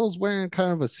episodes, Michael's wearing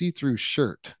kind of a see-through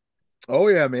shirt. Oh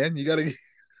yeah, man, you gotta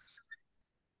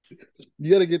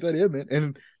get that in, man.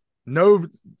 And no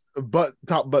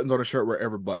top buttons on a shirt were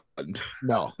ever buttoned.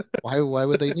 No, why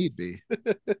would they need be?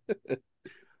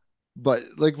 But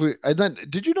like and then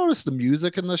did you notice the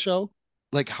music in the show?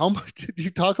 Like how much did you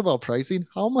talk about pricing?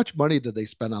 How much money did they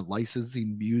spend on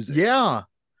licensing music? Yeah,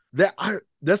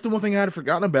 that's the one thing I had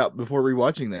forgotten about before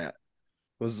rewatching that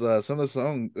was some of the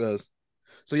songs.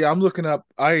 So yeah, I'm looking up.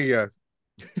 I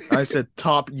said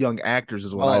top young actors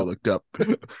is what I looked up.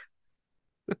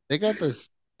 They got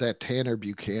that Tanner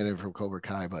Buchanan from Cobra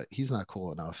Kai, but he's not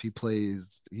cool enough.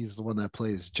 He's the one that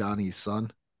plays Johnny's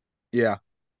son. Yeah.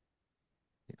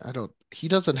 He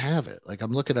doesn't have it. Like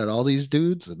I'm looking at all these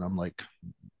dudes and I'm like,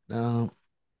 no,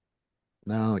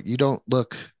 you don't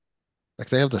look like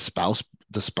they have the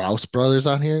Spouse brothers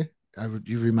on here.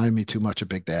 You remind me too much of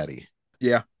Big Daddy.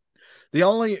 Yeah. The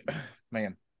only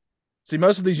man. See,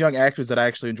 most of these young actors that I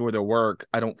actually enjoy their work,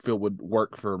 I don't feel would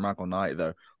work for Michael Knight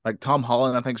though. Like Tom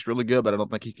Holland, I think is really good, but I don't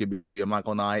think he could be a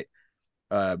Michael Knight.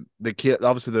 The kid,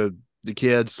 obviously the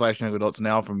kids / young adults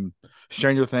now from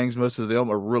Stranger Things, most of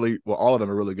them are really all of them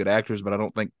are really good actors, but I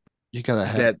don't think you gotta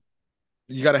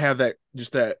have that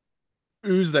just that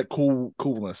ooze that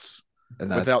coolness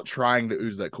without trying to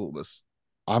ooze that coolness.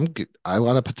 I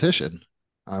want a petition.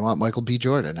 I want Michael B.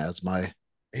 Jordan as my.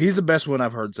 He's the best one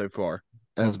I've heard so far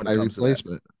as my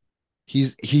replacement.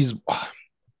 He's.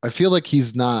 I feel like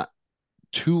he's not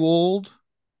too old,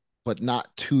 but not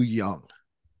too young.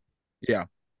 Yeah.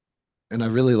 And I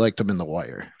really liked him in The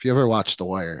Wire. If you ever watched The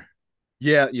Wire.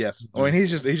 Yeah, yes. I mean, he's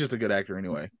just a good actor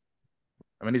anyway.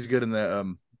 I mean, he's good in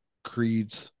the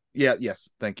Creeds. Yeah, yes.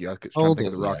 Thank you. I was trying to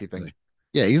think of the Rocky thing.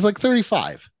 Yeah, he's like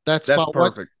 35. That's about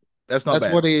perfect. That's not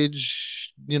bad. What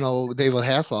age, David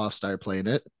Hasselhoff started playing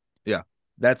it. Yeah,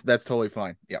 that's totally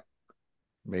fine. Yeah,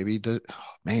 maybe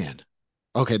man.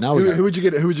 Okay, now who would you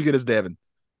get? Who would you get as Devin?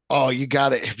 Oh, you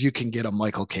got it. If you can get a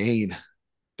Michael Caine,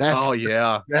 that's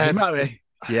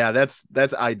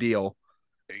that's ideal.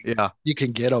 Yeah, you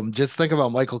can get him. Just think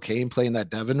about Michael Caine playing that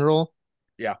Devin role.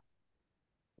 Yeah.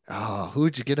 Oh, who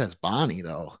would you get as Bonnie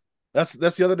though? That's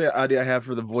the other idea I have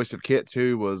for the voice of Kit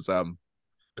too was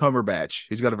Cumberbatch.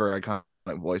 He's got a very iconic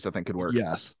voice. I think could work.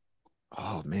 Yes.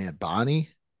 Oh man, Bonnie.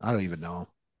 I don't even know.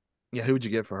 Yeah, who would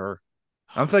you get for her?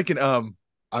 I'm thinking.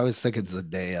 I was thinking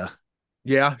Zendaya.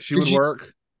 Yeah, she would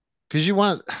work.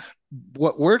 Because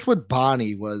what worked with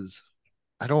Bonnie was,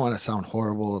 I don't want to sound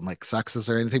horrible and like sexist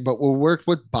or anything, but what worked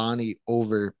with Bonnie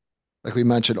over, like we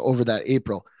mentioned, over that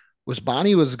April was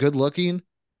Bonnie was good looking,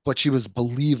 but she was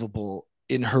believable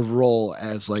in her role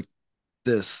as like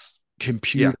this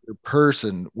computer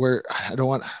person. Where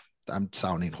I'm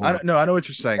sounding horrible. I know what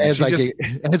you're saying.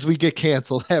 As we get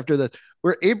canceled after this,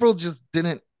 where April just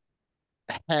didn't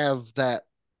have that.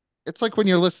 It's like when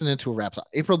you're listening to a rap song.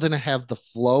 April didn't have the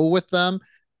flow with them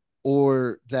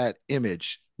or that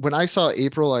image. When I saw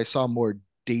April, I saw more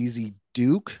Daisy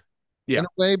Duke in a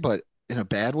way, but in a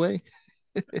bad way.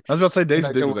 I was about to say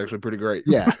Daisy Duke was actually pretty great.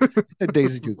 Yeah,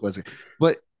 Daisy Duke was good.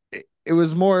 But it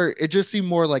was more, it just seemed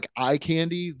more like eye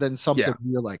candy than something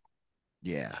you're like,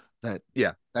 that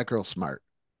girl's smart.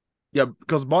 Yeah,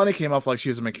 because Bonnie came off like she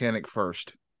was a mechanic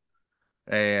first.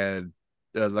 And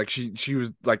like she was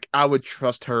like, I would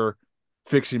trust her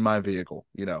fixing my vehicle,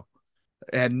 It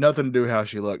had nothing to do with how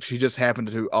she looked. She just happened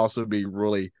to also be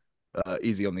really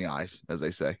easy on the eyes, as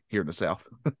they say here in the South.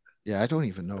 Yeah, I don't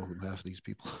even know who half of these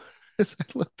people are. As I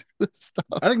look through this stuff.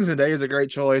 I think Zendaya is a great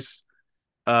choice.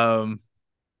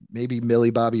 Maybe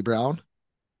Millie Bobby Brown.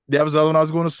 That was the other one I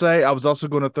was going to say. I was also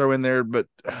going to throw in there, but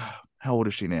how old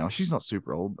is she now? She's not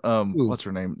super old. What's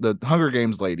her name? The Hunger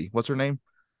Games lady. What's her name?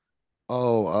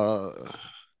 Oh,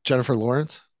 Jennifer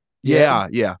Lawrence.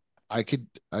 Yeah. I could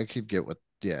get with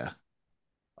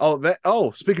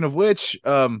speaking of which,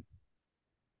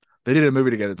 they did a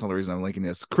movie together. That's the only reason I'm linking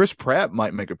this. Chris Pratt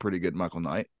might make a pretty good Michael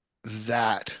Knight.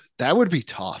 That would be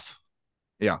tough.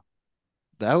 Yeah.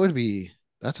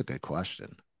 That's a good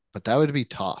question. But that would be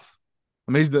tough.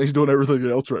 I mean, he's doing everything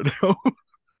else right now.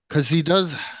 Because he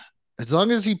does, as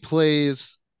long as he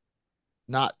plays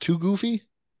not too goofy.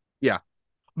 Yeah.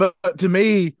 But to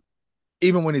me,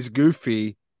 even when he's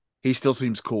goofy, he still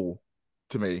seems cool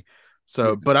to me.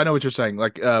 So, but I know what you're saying.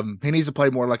 Like, he needs to play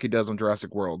more like he does on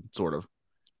Jurassic World, sort of.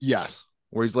 Yes.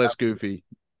 Where he's less goofy.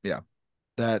 Yeah.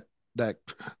 That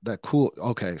cool.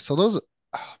 Okay. So those,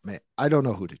 man, I don't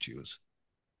know who to choose.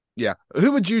 Yeah.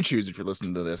 Who would you choose if you're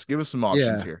listening to this? Give us some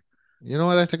options here. You know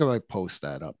what? I think I might post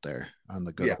that up there on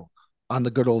the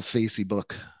good old Facey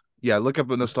book. Yeah, look up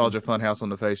a Nostalgia Funhouse on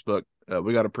the Facebook.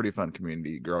 We got a pretty fun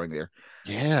community growing there.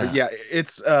 Yeah. But yeah,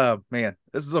 it's man,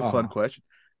 this is a fun question.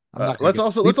 Let's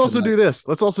also do this.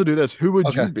 Let's also do this. Who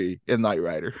would you be in Knight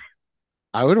Rider?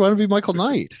 I would want to be Michael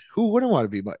Knight. Who wouldn't want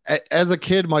to be? As a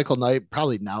kid, Michael Knight.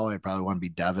 Probably now, I'd probably want to be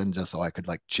Devin, just so I could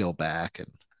like chill back and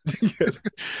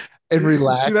and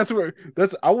relax.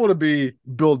 See, I want to be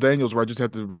Bill Daniels, where I just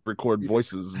have to record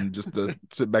voices and just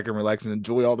sit back and relax and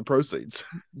enjoy all the proceeds.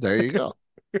 There you go.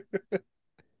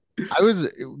 I was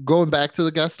going back to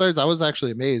the guest stars. I was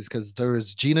actually amazed because there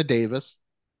was Gina Davis.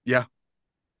 Yeah.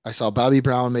 I saw Bobby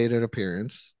Brown made an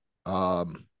appearance.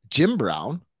 Jim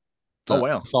Brown.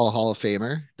 Wow. Hall of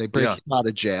Famer. They break him out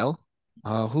of jail.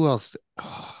 Who else?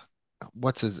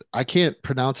 What's his? I can't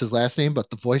pronounce his last name, but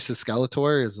the voice of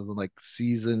Skeletor is in like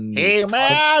season. Hey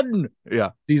man! Yeah,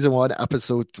 season 1,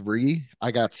 episode 3.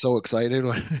 I got so excited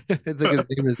when I think his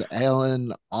name is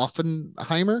Alan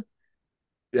Offenheimer.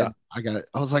 Yeah, I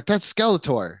was like, that's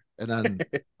Skeletor, and then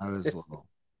I was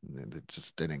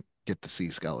just didn't get to see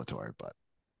Skeletor, but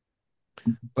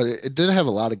it did have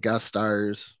a lot of guest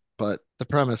stars. But the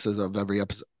premises of every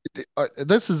episode.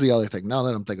 This is the other thing. Now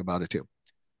that I'm thinking about it too.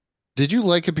 Did you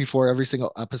like it before every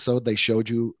single episode they showed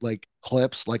you like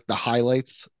clips, like the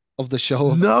highlights of the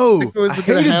show? No, I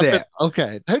hated that.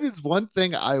 Okay, that is one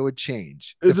thing I would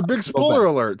change. There's a big spoiler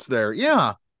alerts there.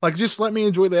 Yeah, like just let me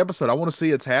enjoy the episode. I want to see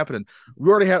it's happening.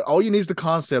 We already have all you need is the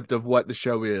concept of what the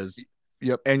show is.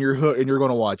 Yep, and you're hooked, and you're going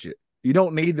to watch it. You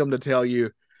don't need them to tell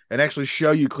you and actually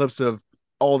show you clips of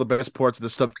all the best parts of the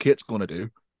stuff Kit's going to do.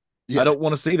 Yeah. I don't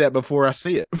want to see that before I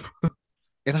see it.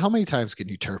 And how many times can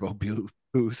you turbo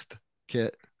boost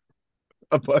Kit?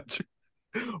 A bunch.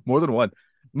 More than one.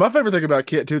 My favorite thing about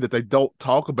Kit, too, that they don't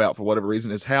talk about for whatever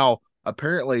reason is how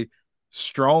apparently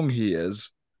strong he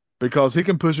is, because he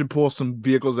can push and pull some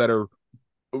vehicles that are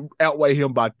outweigh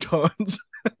him by tons.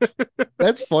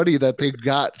 That's funny that they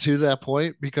got to that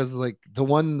point, because like the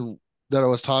one that I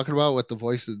was talking about with the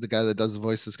voices, the guy that does the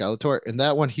voice of Skeletor, and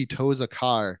that one he tows a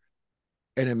car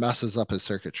and it messes up his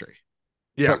circuitry.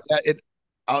 Yeah.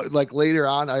 But like later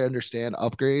on, I understand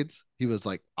upgrades. He was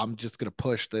like, I'm just gonna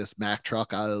push this Mack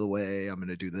truck out of the way. I'm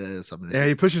gonna do this.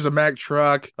 He pushes a Mack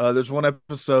truck. There's one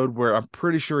episode where I'm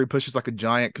pretty sure he pushes like a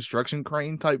giant construction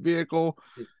crane type vehicle.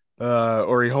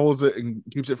 Or he holds it and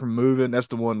keeps it from moving. That's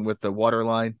the one with the water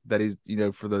line that he's,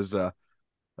 for those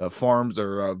farms,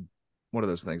 or what are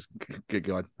those things? Good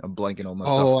God, I'm blanking on my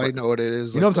stuff. Oh, I know what it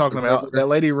is. You know what I'm talking about? That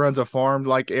lady runs a farm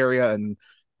like area, and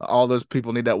all those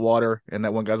people need that water, and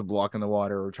that one guy's blocking the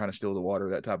water or trying to steal the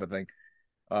water, that type of thing.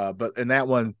 But in that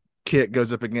one, Kit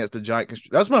goes up against a giant.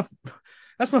 That's my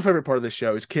favorite part of this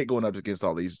show, is Kit going up against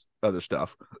all these other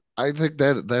stuff. I think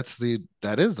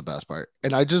that is the best part,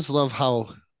 and I just love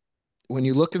how when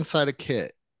you look inside a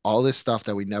Kit, all this stuff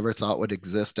that we never thought would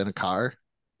exist in a car,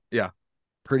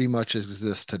 pretty much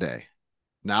exists today.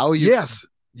 Now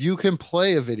you can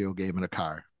play a video game in a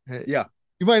car. Yeah,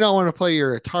 you might not want to play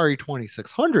your Atari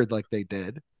 2600 like they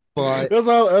did. But that's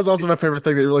also my favorite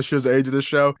thing that really shows the age of this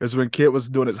show, is when Kit was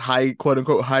doing his quote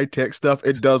unquote high tech stuff.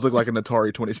 It does look like an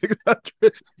Atari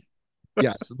 2600.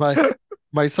 Yes,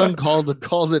 my son called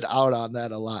it out on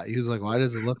that a lot. He was like, "Why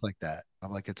does it look like that?"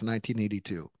 I'm like, "It's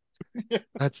 1982.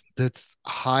 That's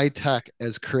high tech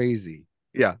as crazy."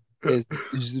 Yeah, as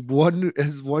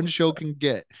one show can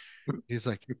get. He's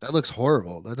like, "That looks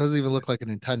horrible. That doesn't even look like a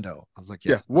Nintendo." I was like,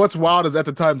 "Yeah." What's wild is at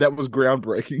the time that was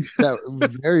groundbreaking. That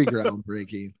very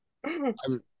groundbreaking. I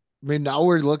mean, now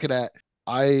we're looking at.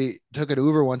 I took an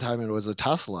Uber one time and it was a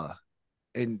Tesla,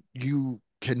 and you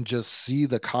can just see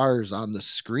the cars on the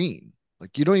screen.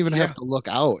 Like you don't even have to look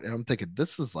out. And I'm thinking,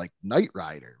 this is like Knight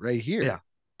Rider right here. Yeah,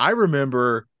 I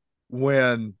remember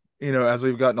when as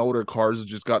we've gotten older, cars have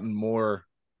just gotten more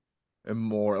and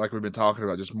more, like we've been talking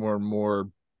about, just more and more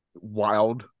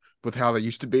wild with how they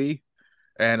used to be.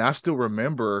 And I still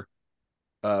remember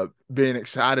being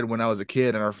excited when I was a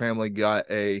kid and our family got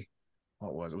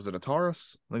was it a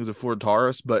Taurus? I think it was a Ford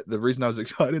Taurus. But the reason I was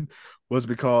excited was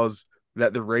because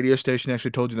that the radio station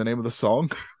actually told you the name of the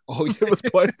song. Oh, it was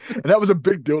playing, and that was a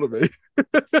big deal to me.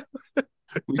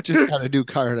 We just got a new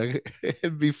car,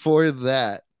 and before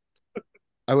that,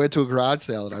 I went to a garage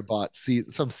sale and I bought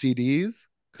some CDs.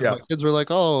 Yeah, my kids were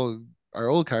like, "Oh, our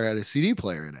old car had a CD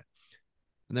player in it,"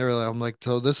 and they were like, "I'm like,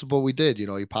 so this is what we did,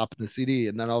 you pop in the CD."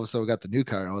 And then all of a sudden, we got the new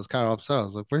car, and I was kind of upset. I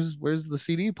was like, "Where's the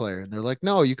CD player?" And they're like,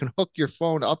 "No, you can hook your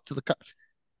phone up to the car."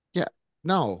 Yeah,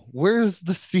 no, where's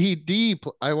the CD?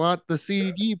 I want the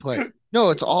CD player. No,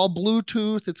 it's all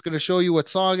Bluetooth. It's going to show you what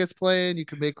song it's playing. You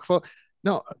can make phone.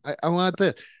 No, I want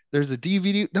this. There's a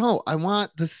DVD. No, I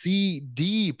want the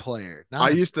CD player. I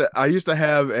used to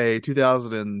have a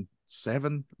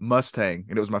 2007 Mustang,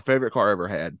 and it was my favorite car I ever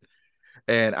had.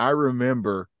 And I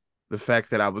remember the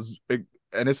fact that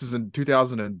and this is in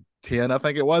 2010, I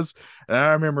think it was. And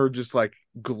I remember just like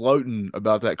gloating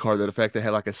about that car, the fact that it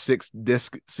had like a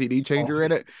 6-disc CD changer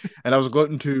in it. And I was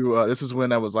gloating to, this is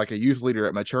when I was like a youth leader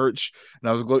at my church. And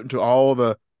I was gloating to all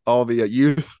the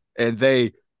youth, and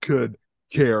they could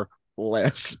care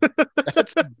less.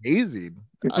 That's amazing.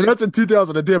 And that's in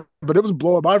 2010, but it was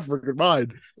blowing my freaking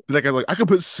mind. Like I was like, I could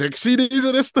put 6 CDs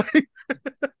in this thing.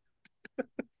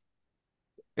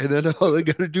 And then all they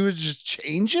gotta do is just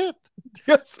change it.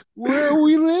 Yes. Where are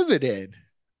we living in?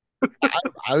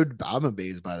 I'm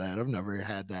amazed by that. I've never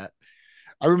had that.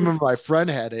 I remember my friend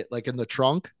had it like in the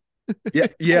trunk. Yeah.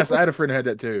 Yes, I had a friend who had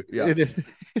that too. Yeah. And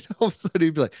all of a sudden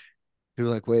he'd be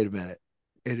like, wait a minute.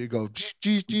 And he'd go,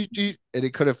 and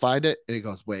he couldn't find it. And he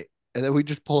goes, wait. And then we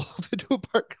just pull up into a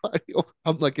park lot.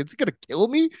 I'm like, is he gonna kill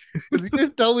me? Because he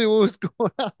didn't tell me what was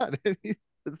going on. And he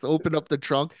just opened up the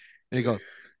trunk and he goes,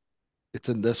 it's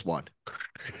in this one.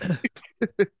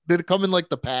 Did it come in like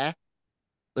the pack?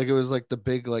 Like it was like the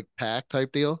big like pack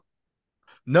type deal?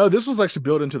 No, this was actually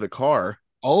built into the car.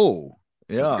 Oh,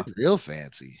 yeah. Real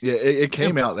fancy. Yeah, it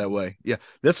came out that way. Yeah.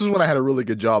 This was when I had a really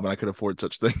good job and I could afford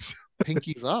such things.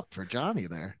 Pinkies up for Johnny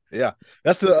there. Yeah.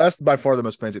 That's by far the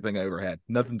most fancy thing I ever had.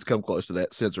 Nothing's come close to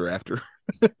that since or after.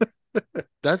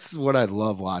 That's what I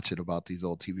love watching about these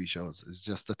old TV shows, is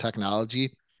just the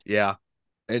technology. Yeah.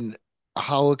 And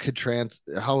how it could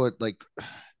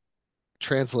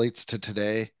translates to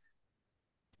today.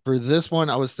 For this one,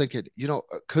 I was thinking,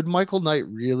 could Michael Knight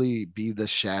really be the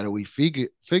shadowy figure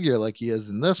like he is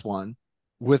in this one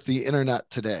with the internet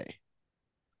today?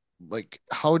 Like,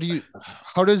 how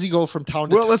does he go from town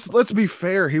to town? Well, let's be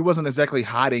fair. He wasn't exactly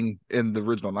hiding in the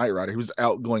original Knight Rider. He was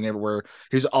out going everywhere.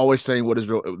 He was always saying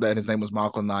that his name was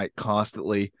Michael Knight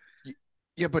constantly.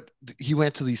 Yeah, but he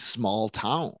went to these small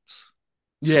towns.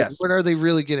 Yes. So what are they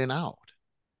really getting out?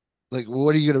 Like,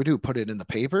 what are you going to do? Put it in the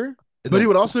paper? But he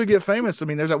would also get famous. I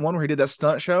mean, there's that one where he did that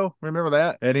stunt show. Remember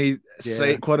that? And he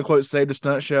quote unquote saved a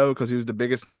stunt show because he was the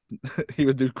biggest. He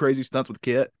would do crazy stunts with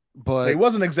Kit. But so he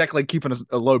wasn't exactly keeping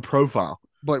a low profile.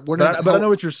 But I know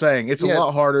what you're saying. It's a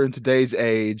lot harder in today's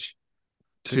age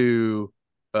to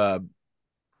come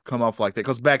off like that.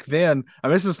 Because back then, I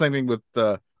mean, this is the same thing with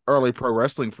early pro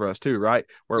wrestling for us too, right?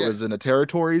 Where it was in the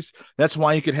territories. That's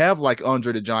why you could have like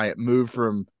Andre the Giant move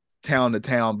from town to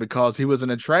town because he was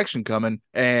an attraction coming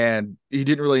and you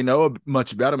didn't really know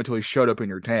much about him until he showed up in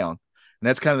your town. And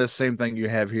that's kind of the same thing you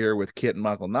have here with Kit and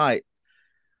Michael Knight.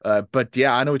 But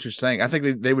yeah, I know what you're saying. I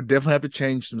think they would definitely have to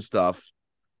change some stuff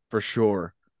for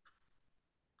sure.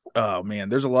 Oh man,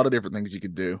 there's a lot of different things you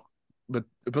could do. But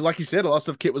like you said, a lot of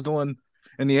stuff Kit was doing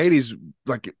in the 80s,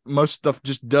 like most stuff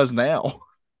just does now.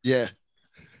 Yeah.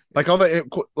 Like all the,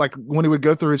 like when he would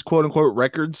go through his quote unquote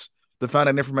records to find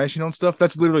out information on stuff,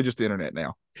 that's literally just the internet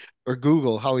now. Or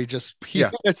Google, how he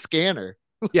had a scanner.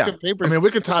 Yeah. I mean,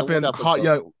 we could type in hot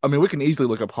young. I mean, we can easily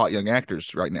look up hot young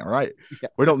actors right now, right? Yeah.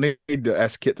 We don't need to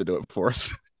ask Kit to do it for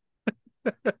us.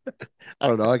 I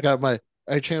don't know.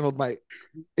 I channeled my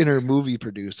inner movie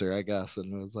producer, I guess,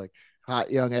 and it was like hot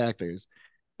young actors.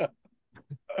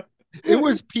 It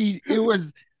was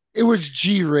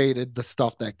G-rated, the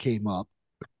stuff that came up.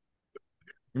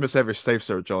 You must have your safe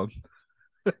search on.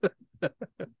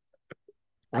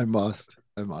 I must.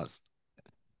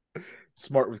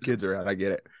 Smart with kids around, I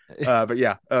get it. But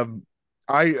yeah,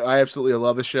 I absolutely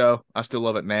love the show. I still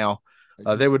love it now.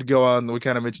 They would go on. We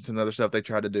kind of mentioned some other stuff they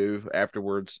tried to do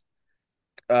afterwards.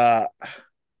 I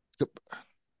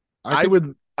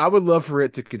would love for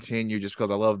it to continue just because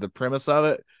I love the premise of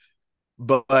it.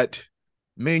 But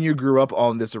me and you grew up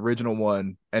on this original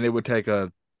one, and it would take I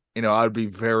would be a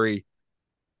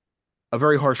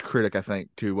very harsh critic, I think,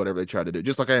 to whatever they try to do,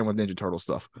 just like I am with Ninja Turtle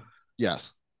stuff.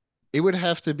 Yes. It would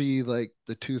have to be like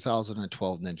the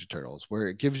 2012 Ninja Turtles, where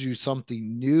it gives you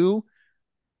something new,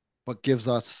 but gives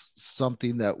us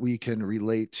something that we can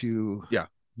relate to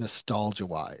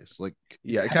nostalgia-wise. Like,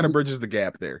 yeah, it kind of bridges the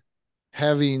gap there.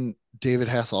 Having David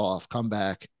Hasselhoff come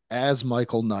back as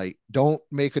Michael Knight. Don't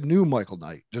make a new Michael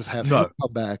Knight. Just have him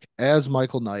come back as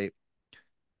Michael Knight.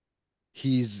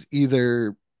 He's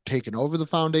either taken over the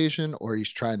foundation or he's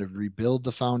trying to rebuild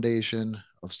the foundation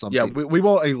of something. Yeah, we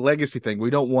want a legacy thing. We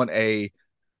don't want a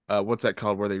what's that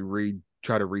called where they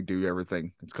try to redo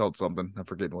everything. It's called something. I'm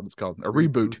forgetting what it's called. A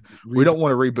reboot. We don't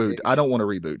want a reboot. I don't want a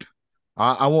reboot.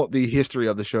 I want the history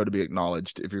of the show to be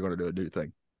acknowledged if you're going to do a new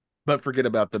thing. But forget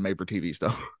about the made-for-TV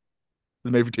stuff. The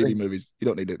made-for-TV movies, you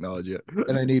don't need to acknowledge it.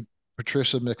 And I need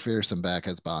Patricia McPherson back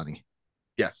as Bonnie.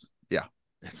 Yes. Yeah.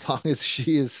 As long as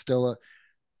she is still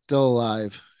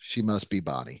alive, she must be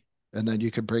Bonnie. And then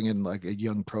you could bring in like a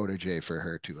young protege for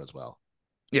her too as well.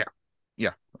 Yeah.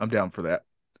 Yeah. I'm down for that.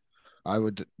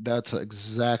 That's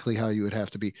exactly how you would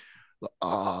have to be.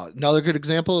 Another good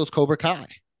example is Cobra Kai.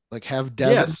 Like have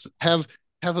Devin have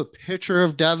a picture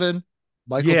of Devin.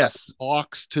 Michael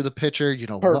talks to the picture.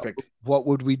 Perfect. What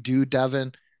would we do,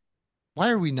 Devin?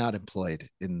 Why are we not employed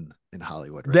in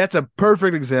Hollywood? Right? That's a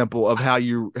perfect example of how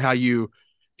you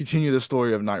continue the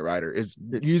story of Knight Rider is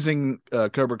using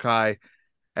Cobra Kai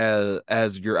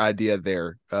as your idea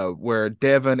there, where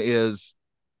Devin is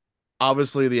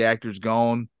obviously the actor's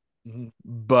gone,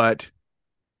 but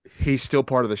he's still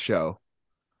part of the show.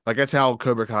 Like that's how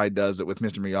Cobra Kai does it with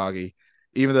Mr. Miyagi,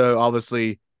 even though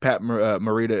obviously Pat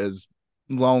Morita is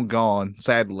long gone,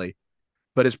 sadly,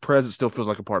 but his presence still feels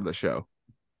like a part of the show.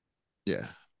 Yeah,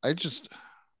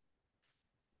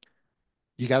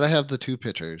 you got to have the two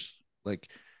pictures, like,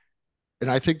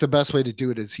 and I think the best way to do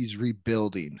it is he's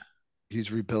rebuilding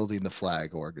the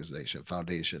flag organization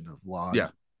foundation of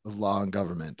law and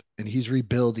government, and he's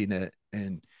rebuilding it,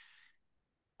 and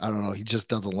I don't know, he just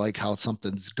doesn't like how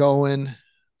something's going,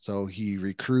 so he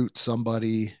recruits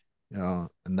somebody, and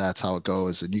that's how it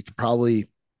goes. And you could probably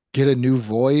get a new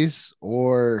voice,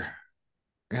 or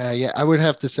I would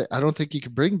have to say I don't think you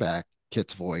could bring back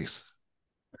Kit's voice.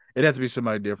 It has to be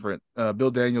somebody different. Bill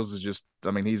Daniels is just,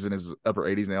 I mean, he's in his upper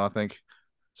 80s now, I think,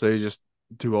 so he's just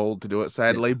too old to do it,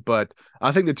 sadly. But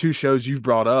I think the two shows you've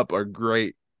brought up are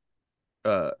great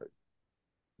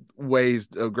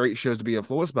great shows to be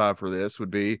influenced by for this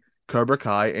would be Cobra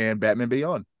Kai and Batman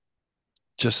Beyond.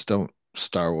 Just don't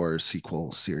Star Wars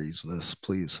sequel series this,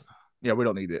 please. Yeah, we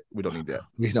don't need it. We don't need that.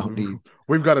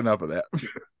 We've got enough of that.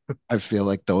 I feel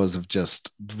like those of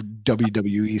just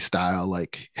WWE style,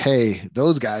 like, hey,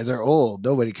 those guys are old.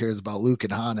 Nobody cares about Luke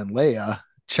and Han and Leia.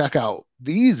 check out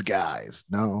these guys.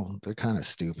 No, they're kind of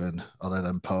stupid. Other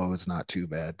than Poe, it's not too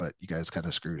bad, but you guys kind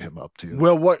of screwed him up too.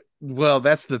 Well,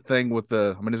 that's the thing with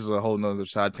this is a whole nother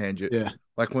side tangent. Yeah.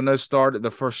 Like when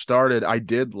the first started, I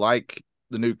did like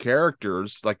the new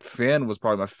characters. Like Finn was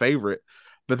probably my favorite,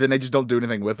 but then they just don't do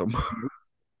anything with them.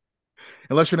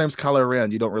 Unless your name's Kylo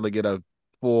Ren, you don't really get a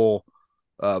full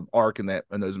arc in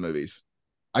those movies.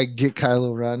 I get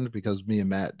Kylo Ren because me and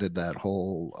Matt did that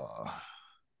whole,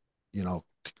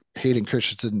 Hayden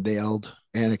Christensen nailed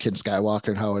Anakin Skywalker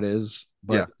and how it is,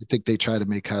 but yeah. I think they try to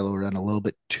make Kylo Ren a little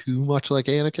bit too much like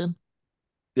Anakin.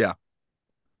 Yeah,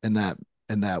 in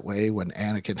that way, when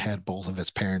Anakin had both of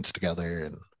his parents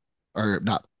together, or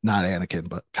not Anakin,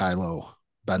 but Kylo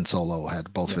Ben Solo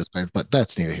had both of his parents, but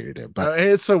that's neither here nor there. But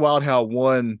it's so wild how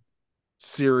one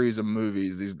series of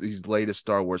movies, these latest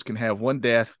Star Wars, can have one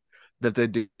death that they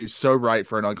do so right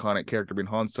for an iconic character being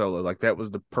Han Solo. Like that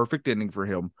was the perfect ending for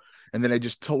him. And then they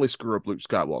just totally screw up Luke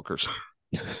Skywalker's.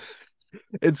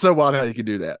 It's so wild how you can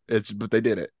do that. But they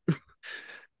did it.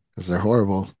 Because they're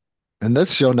horrible. And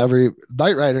this show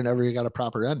Knight Rider never got a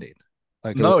proper ending.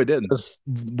 Like no, it didn't. Just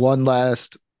one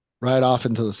last ride off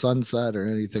into the sunset or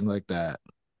anything like that.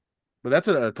 But that's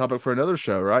a topic for another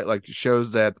show, right? Like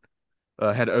shows that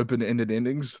had open-ended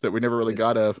endings that we never really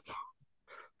got a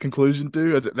conclusion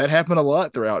to. That happened a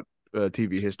lot throughout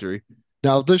TV history.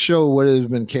 Now, if this show would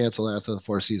have been canceled after the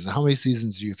fourth season, how many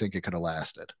seasons do you think it could have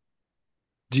lasted?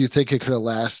 Do you think it could have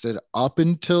lasted up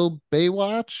until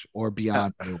Baywatch or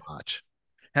beyond Baywatch?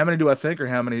 How many do I think, or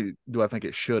how many do I think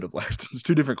it should have lasted? It's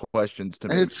two different questions to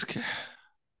me.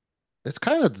 It's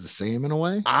kind of the same in a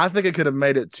way. I think it could have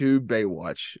made it to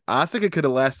Baywatch. I think it could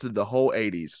have lasted the whole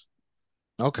 80s.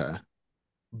 Okay.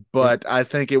 But I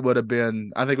think we would have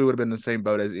been in the same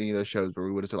boat as any of those shows where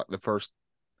we would have said like the first,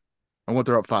 I went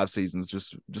through up 5 seasons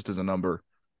just as a number,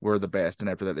 were the best. And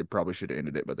after that, they probably should have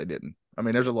ended it, but they didn't. I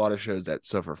mean, there's a lot of shows that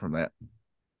suffer from that.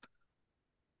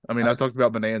 I mean, I talked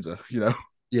about Bonanza, Yeah.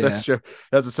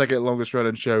 That's the second longest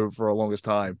running show for a longest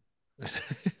time.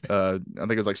 I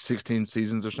think it was like 16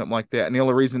 seasons or something like that. And the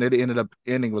only reason it ended up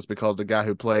ending was because the guy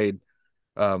who played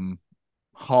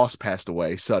Hoss passed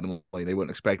away suddenly. They weren't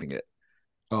expecting it.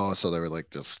 Oh, so they were like,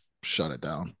 just shut it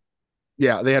down.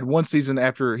 Yeah, they had one season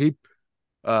after he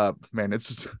man, it's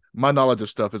just, my knowledge of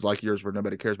stuff is like yours where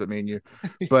nobody cares but me and you.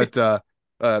 But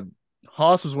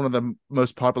Hoss was one of the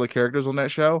most popular characters on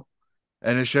that show,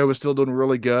 and his show was still doing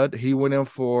really good.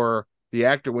 The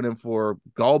actor went in for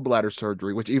gallbladder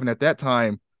surgery, which even at that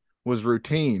time was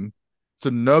routine. So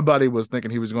nobody was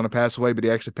thinking he was going to pass away, but he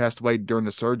actually passed away during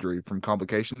the surgery from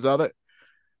complications of it.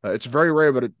 It's very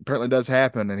rare, but it apparently does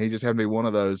happen, and he just happened to be one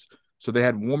of those. So they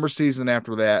had one more season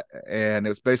after that, and it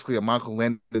was basically a Michael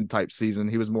Landon type season.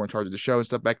 He was more in charge of the show and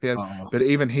stuff back then. But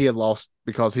even he had lost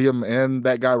because him and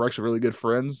that guy were actually really good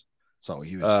friends. So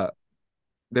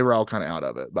they were all kind of out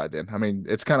of it by then. I mean,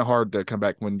 it's kind of hard to come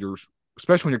back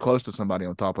especially when you're close to somebody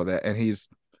on top of that, and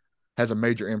has a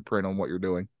major imprint on what you're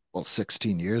doing. Well,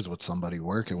 16 years with somebody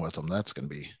working with them, that's going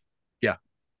to be. Yeah.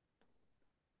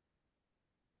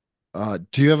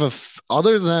 Do you have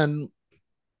other than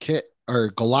Kit or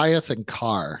Goliath and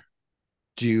Carr,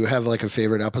 do you have like a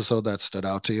favorite episode that stood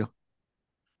out to you?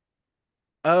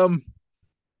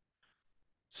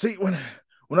 See, when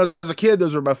I was a kid,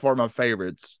 those were by far my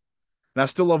favorites, and I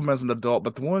still love them as an adult.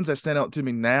 But the ones that stand out to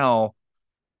me now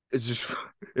is just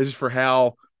for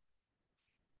how,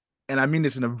 and I mean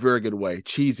this in a very good way,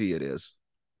 cheesy it is.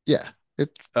 Yeah, but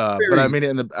I mean it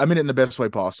in the best way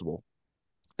possible.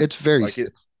 It's very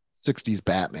 60s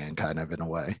Batman kind of in a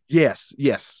way. Yes.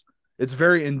 It's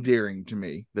very endearing to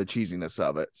me, the cheesiness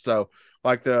of it. So,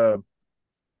 like from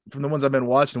the ones I've been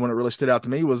watching, the one that really stood out to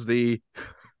me was I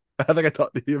think I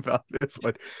talked to you about this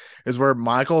one, is where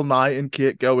Michael, Knight, and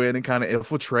Kit go in and kind of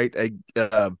infiltrate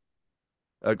because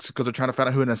they're trying to find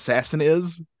out who an assassin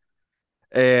is.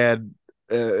 And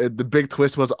the big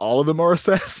twist was all of them are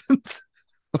assassins.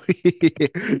 You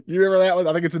remember that one?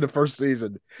 I think it's in the first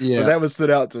season. Yeah. But that one stood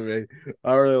out to me.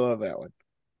 I really love that one.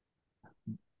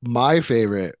 My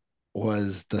favorite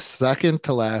was the second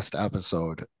to last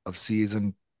episode of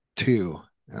season 2.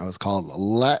 And it was called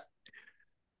Let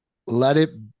It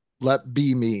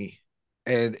Be Me.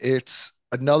 And it's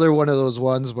another one of those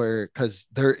ones where, because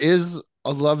there is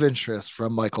a love interest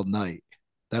from Michael Knight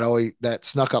that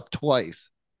snuck up twice.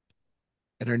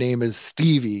 And her name is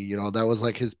Stevie. That was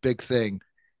like his big thing.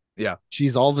 Yeah.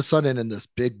 She's all of a sudden in this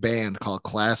big band called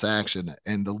Class Action,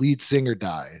 and the lead singer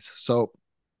dies. So,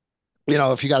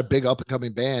 if you got a big up and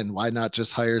coming band, why not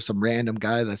just hire some random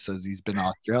guy that says he's been in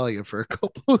Australia for a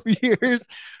couple of years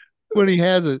when he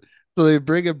hasn't? So they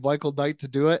bring in Michael Knight to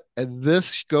do it. And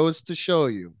this goes to show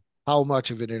you how much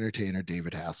of an entertainer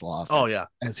David Hasselhoff is. Oh yeah,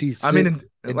 as he's. isn't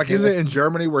it in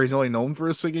Germany where he's only known for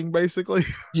his singing, basically?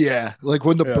 Yeah, like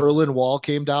when the Berlin Wall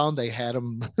came down, they had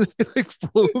him like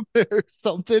flew him there or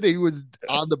something. He was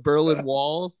on the Berlin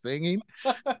Wall singing.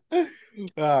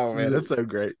 Oh man, that's so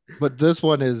great. But this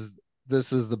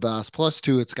is the best. Plus,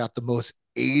 too, it's got the most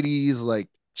 80s like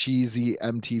cheesy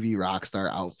MTV rock star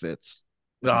outfits.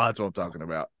 Oh, that's what I'm talking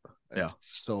about. Yeah,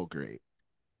 so great.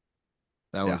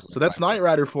 So that's Knight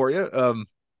Rider for you.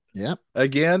 Yeah.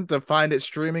 Again, to find it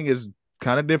streaming is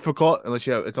kind of difficult unless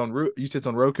you said it's on Roku.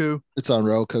 It's on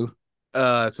Roku.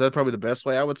 So that's probably the best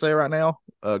way I would say right now,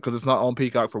 because it's not on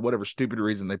Peacock for whatever stupid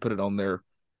reason they put it on their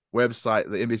website,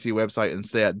 the NBC website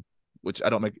instead. Which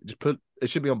I don't make. It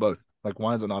should be on both. Like,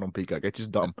 why is it not on Peacock? It's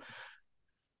just dumb.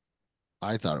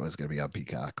 I thought it was going to be on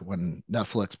Peacock when it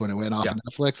went off of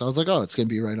Netflix. I was like, oh, it's going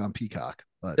to be right on Peacock.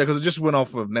 But yeah, because it just went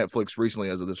off of Netflix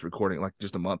recently as of this recording, like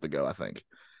just a month ago, I think.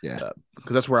 Yeah,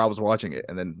 because that's where I was watching it,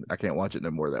 and then I can't watch it no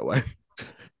more that way.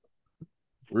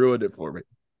 Ruined it for me.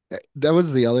 That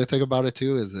was the other thing about it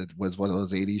too, is it was one of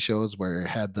those 80s shows where it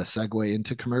had the segue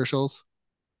into commercials.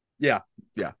 Yeah.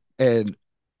 And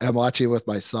I'm watching it with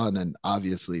my son, and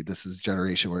obviously this is a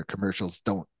generation where commercials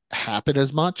don't happen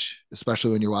as much,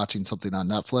 especially when you're watching something on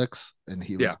Netflix. And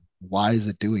he was, why is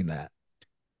it doing that?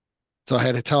 So I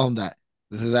had to tell him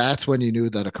that's when you knew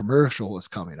that a commercial was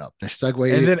coming up. They're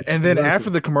segueing. And then after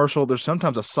the commercial, there's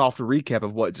sometimes a soft recap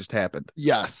of what just happened.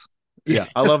 Yes. Yeah.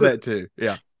 I love that too.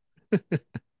 Yeah.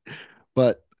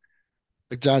 But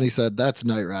like Johnny said, that's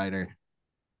Knight Rider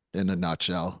in a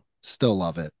nutshell. Still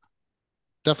love it.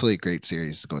 Definitely a great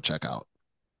series to go check out.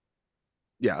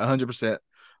 Yeah, 100%.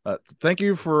 Thank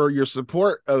you for your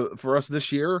support for us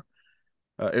this year.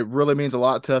 It really means a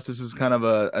lot to us. This is kind of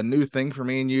a new thing for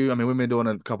me and you. I mean, we've been doing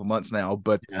it a couple months now,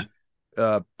 but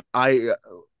I mean,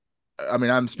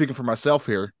 I'm speaking for myself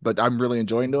here, but I'm really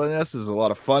enjoying doing this. This is a lot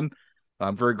of fun.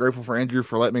 I'm very grateful for Andrew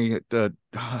for letting me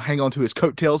hang on to his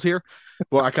coattails here.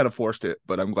 Well, I kind of forced it,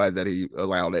 but I'm glad that he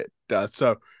allowed it.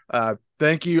 So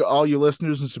thank you, all you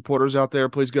listeners and supporters out there.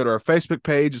 Please go to our Facebook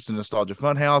page. It's the Nostalgia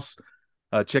Funhouse.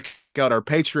 Check out our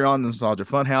Patreon, Nostalgia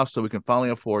Funhouse, so we can finally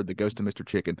afford the Ghost of Mr.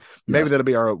 Chicken. Maybe that'll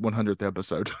be our 100th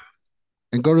episode.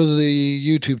 And go to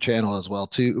the YouTube channel as well,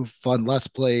 too. Fun Let's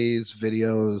Plays,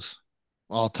 videos,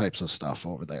 all types of stuff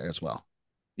over there as well.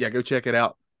 Yeah, go check it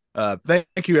out.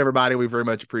 Thank you, everybody. We very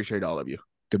much appreciate all of you.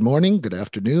 Good morning, good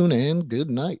afternoon, and good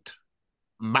night.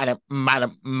 Bottom.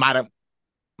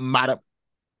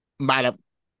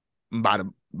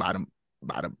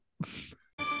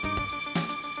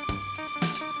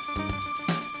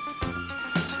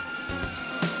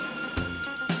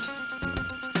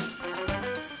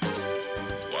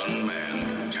 One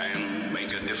man can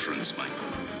make a difference,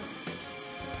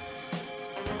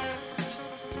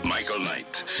 Michael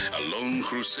Knight, a lone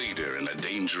crusader in a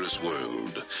dangerous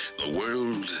world, the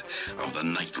world of the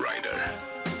Knight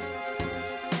Rider.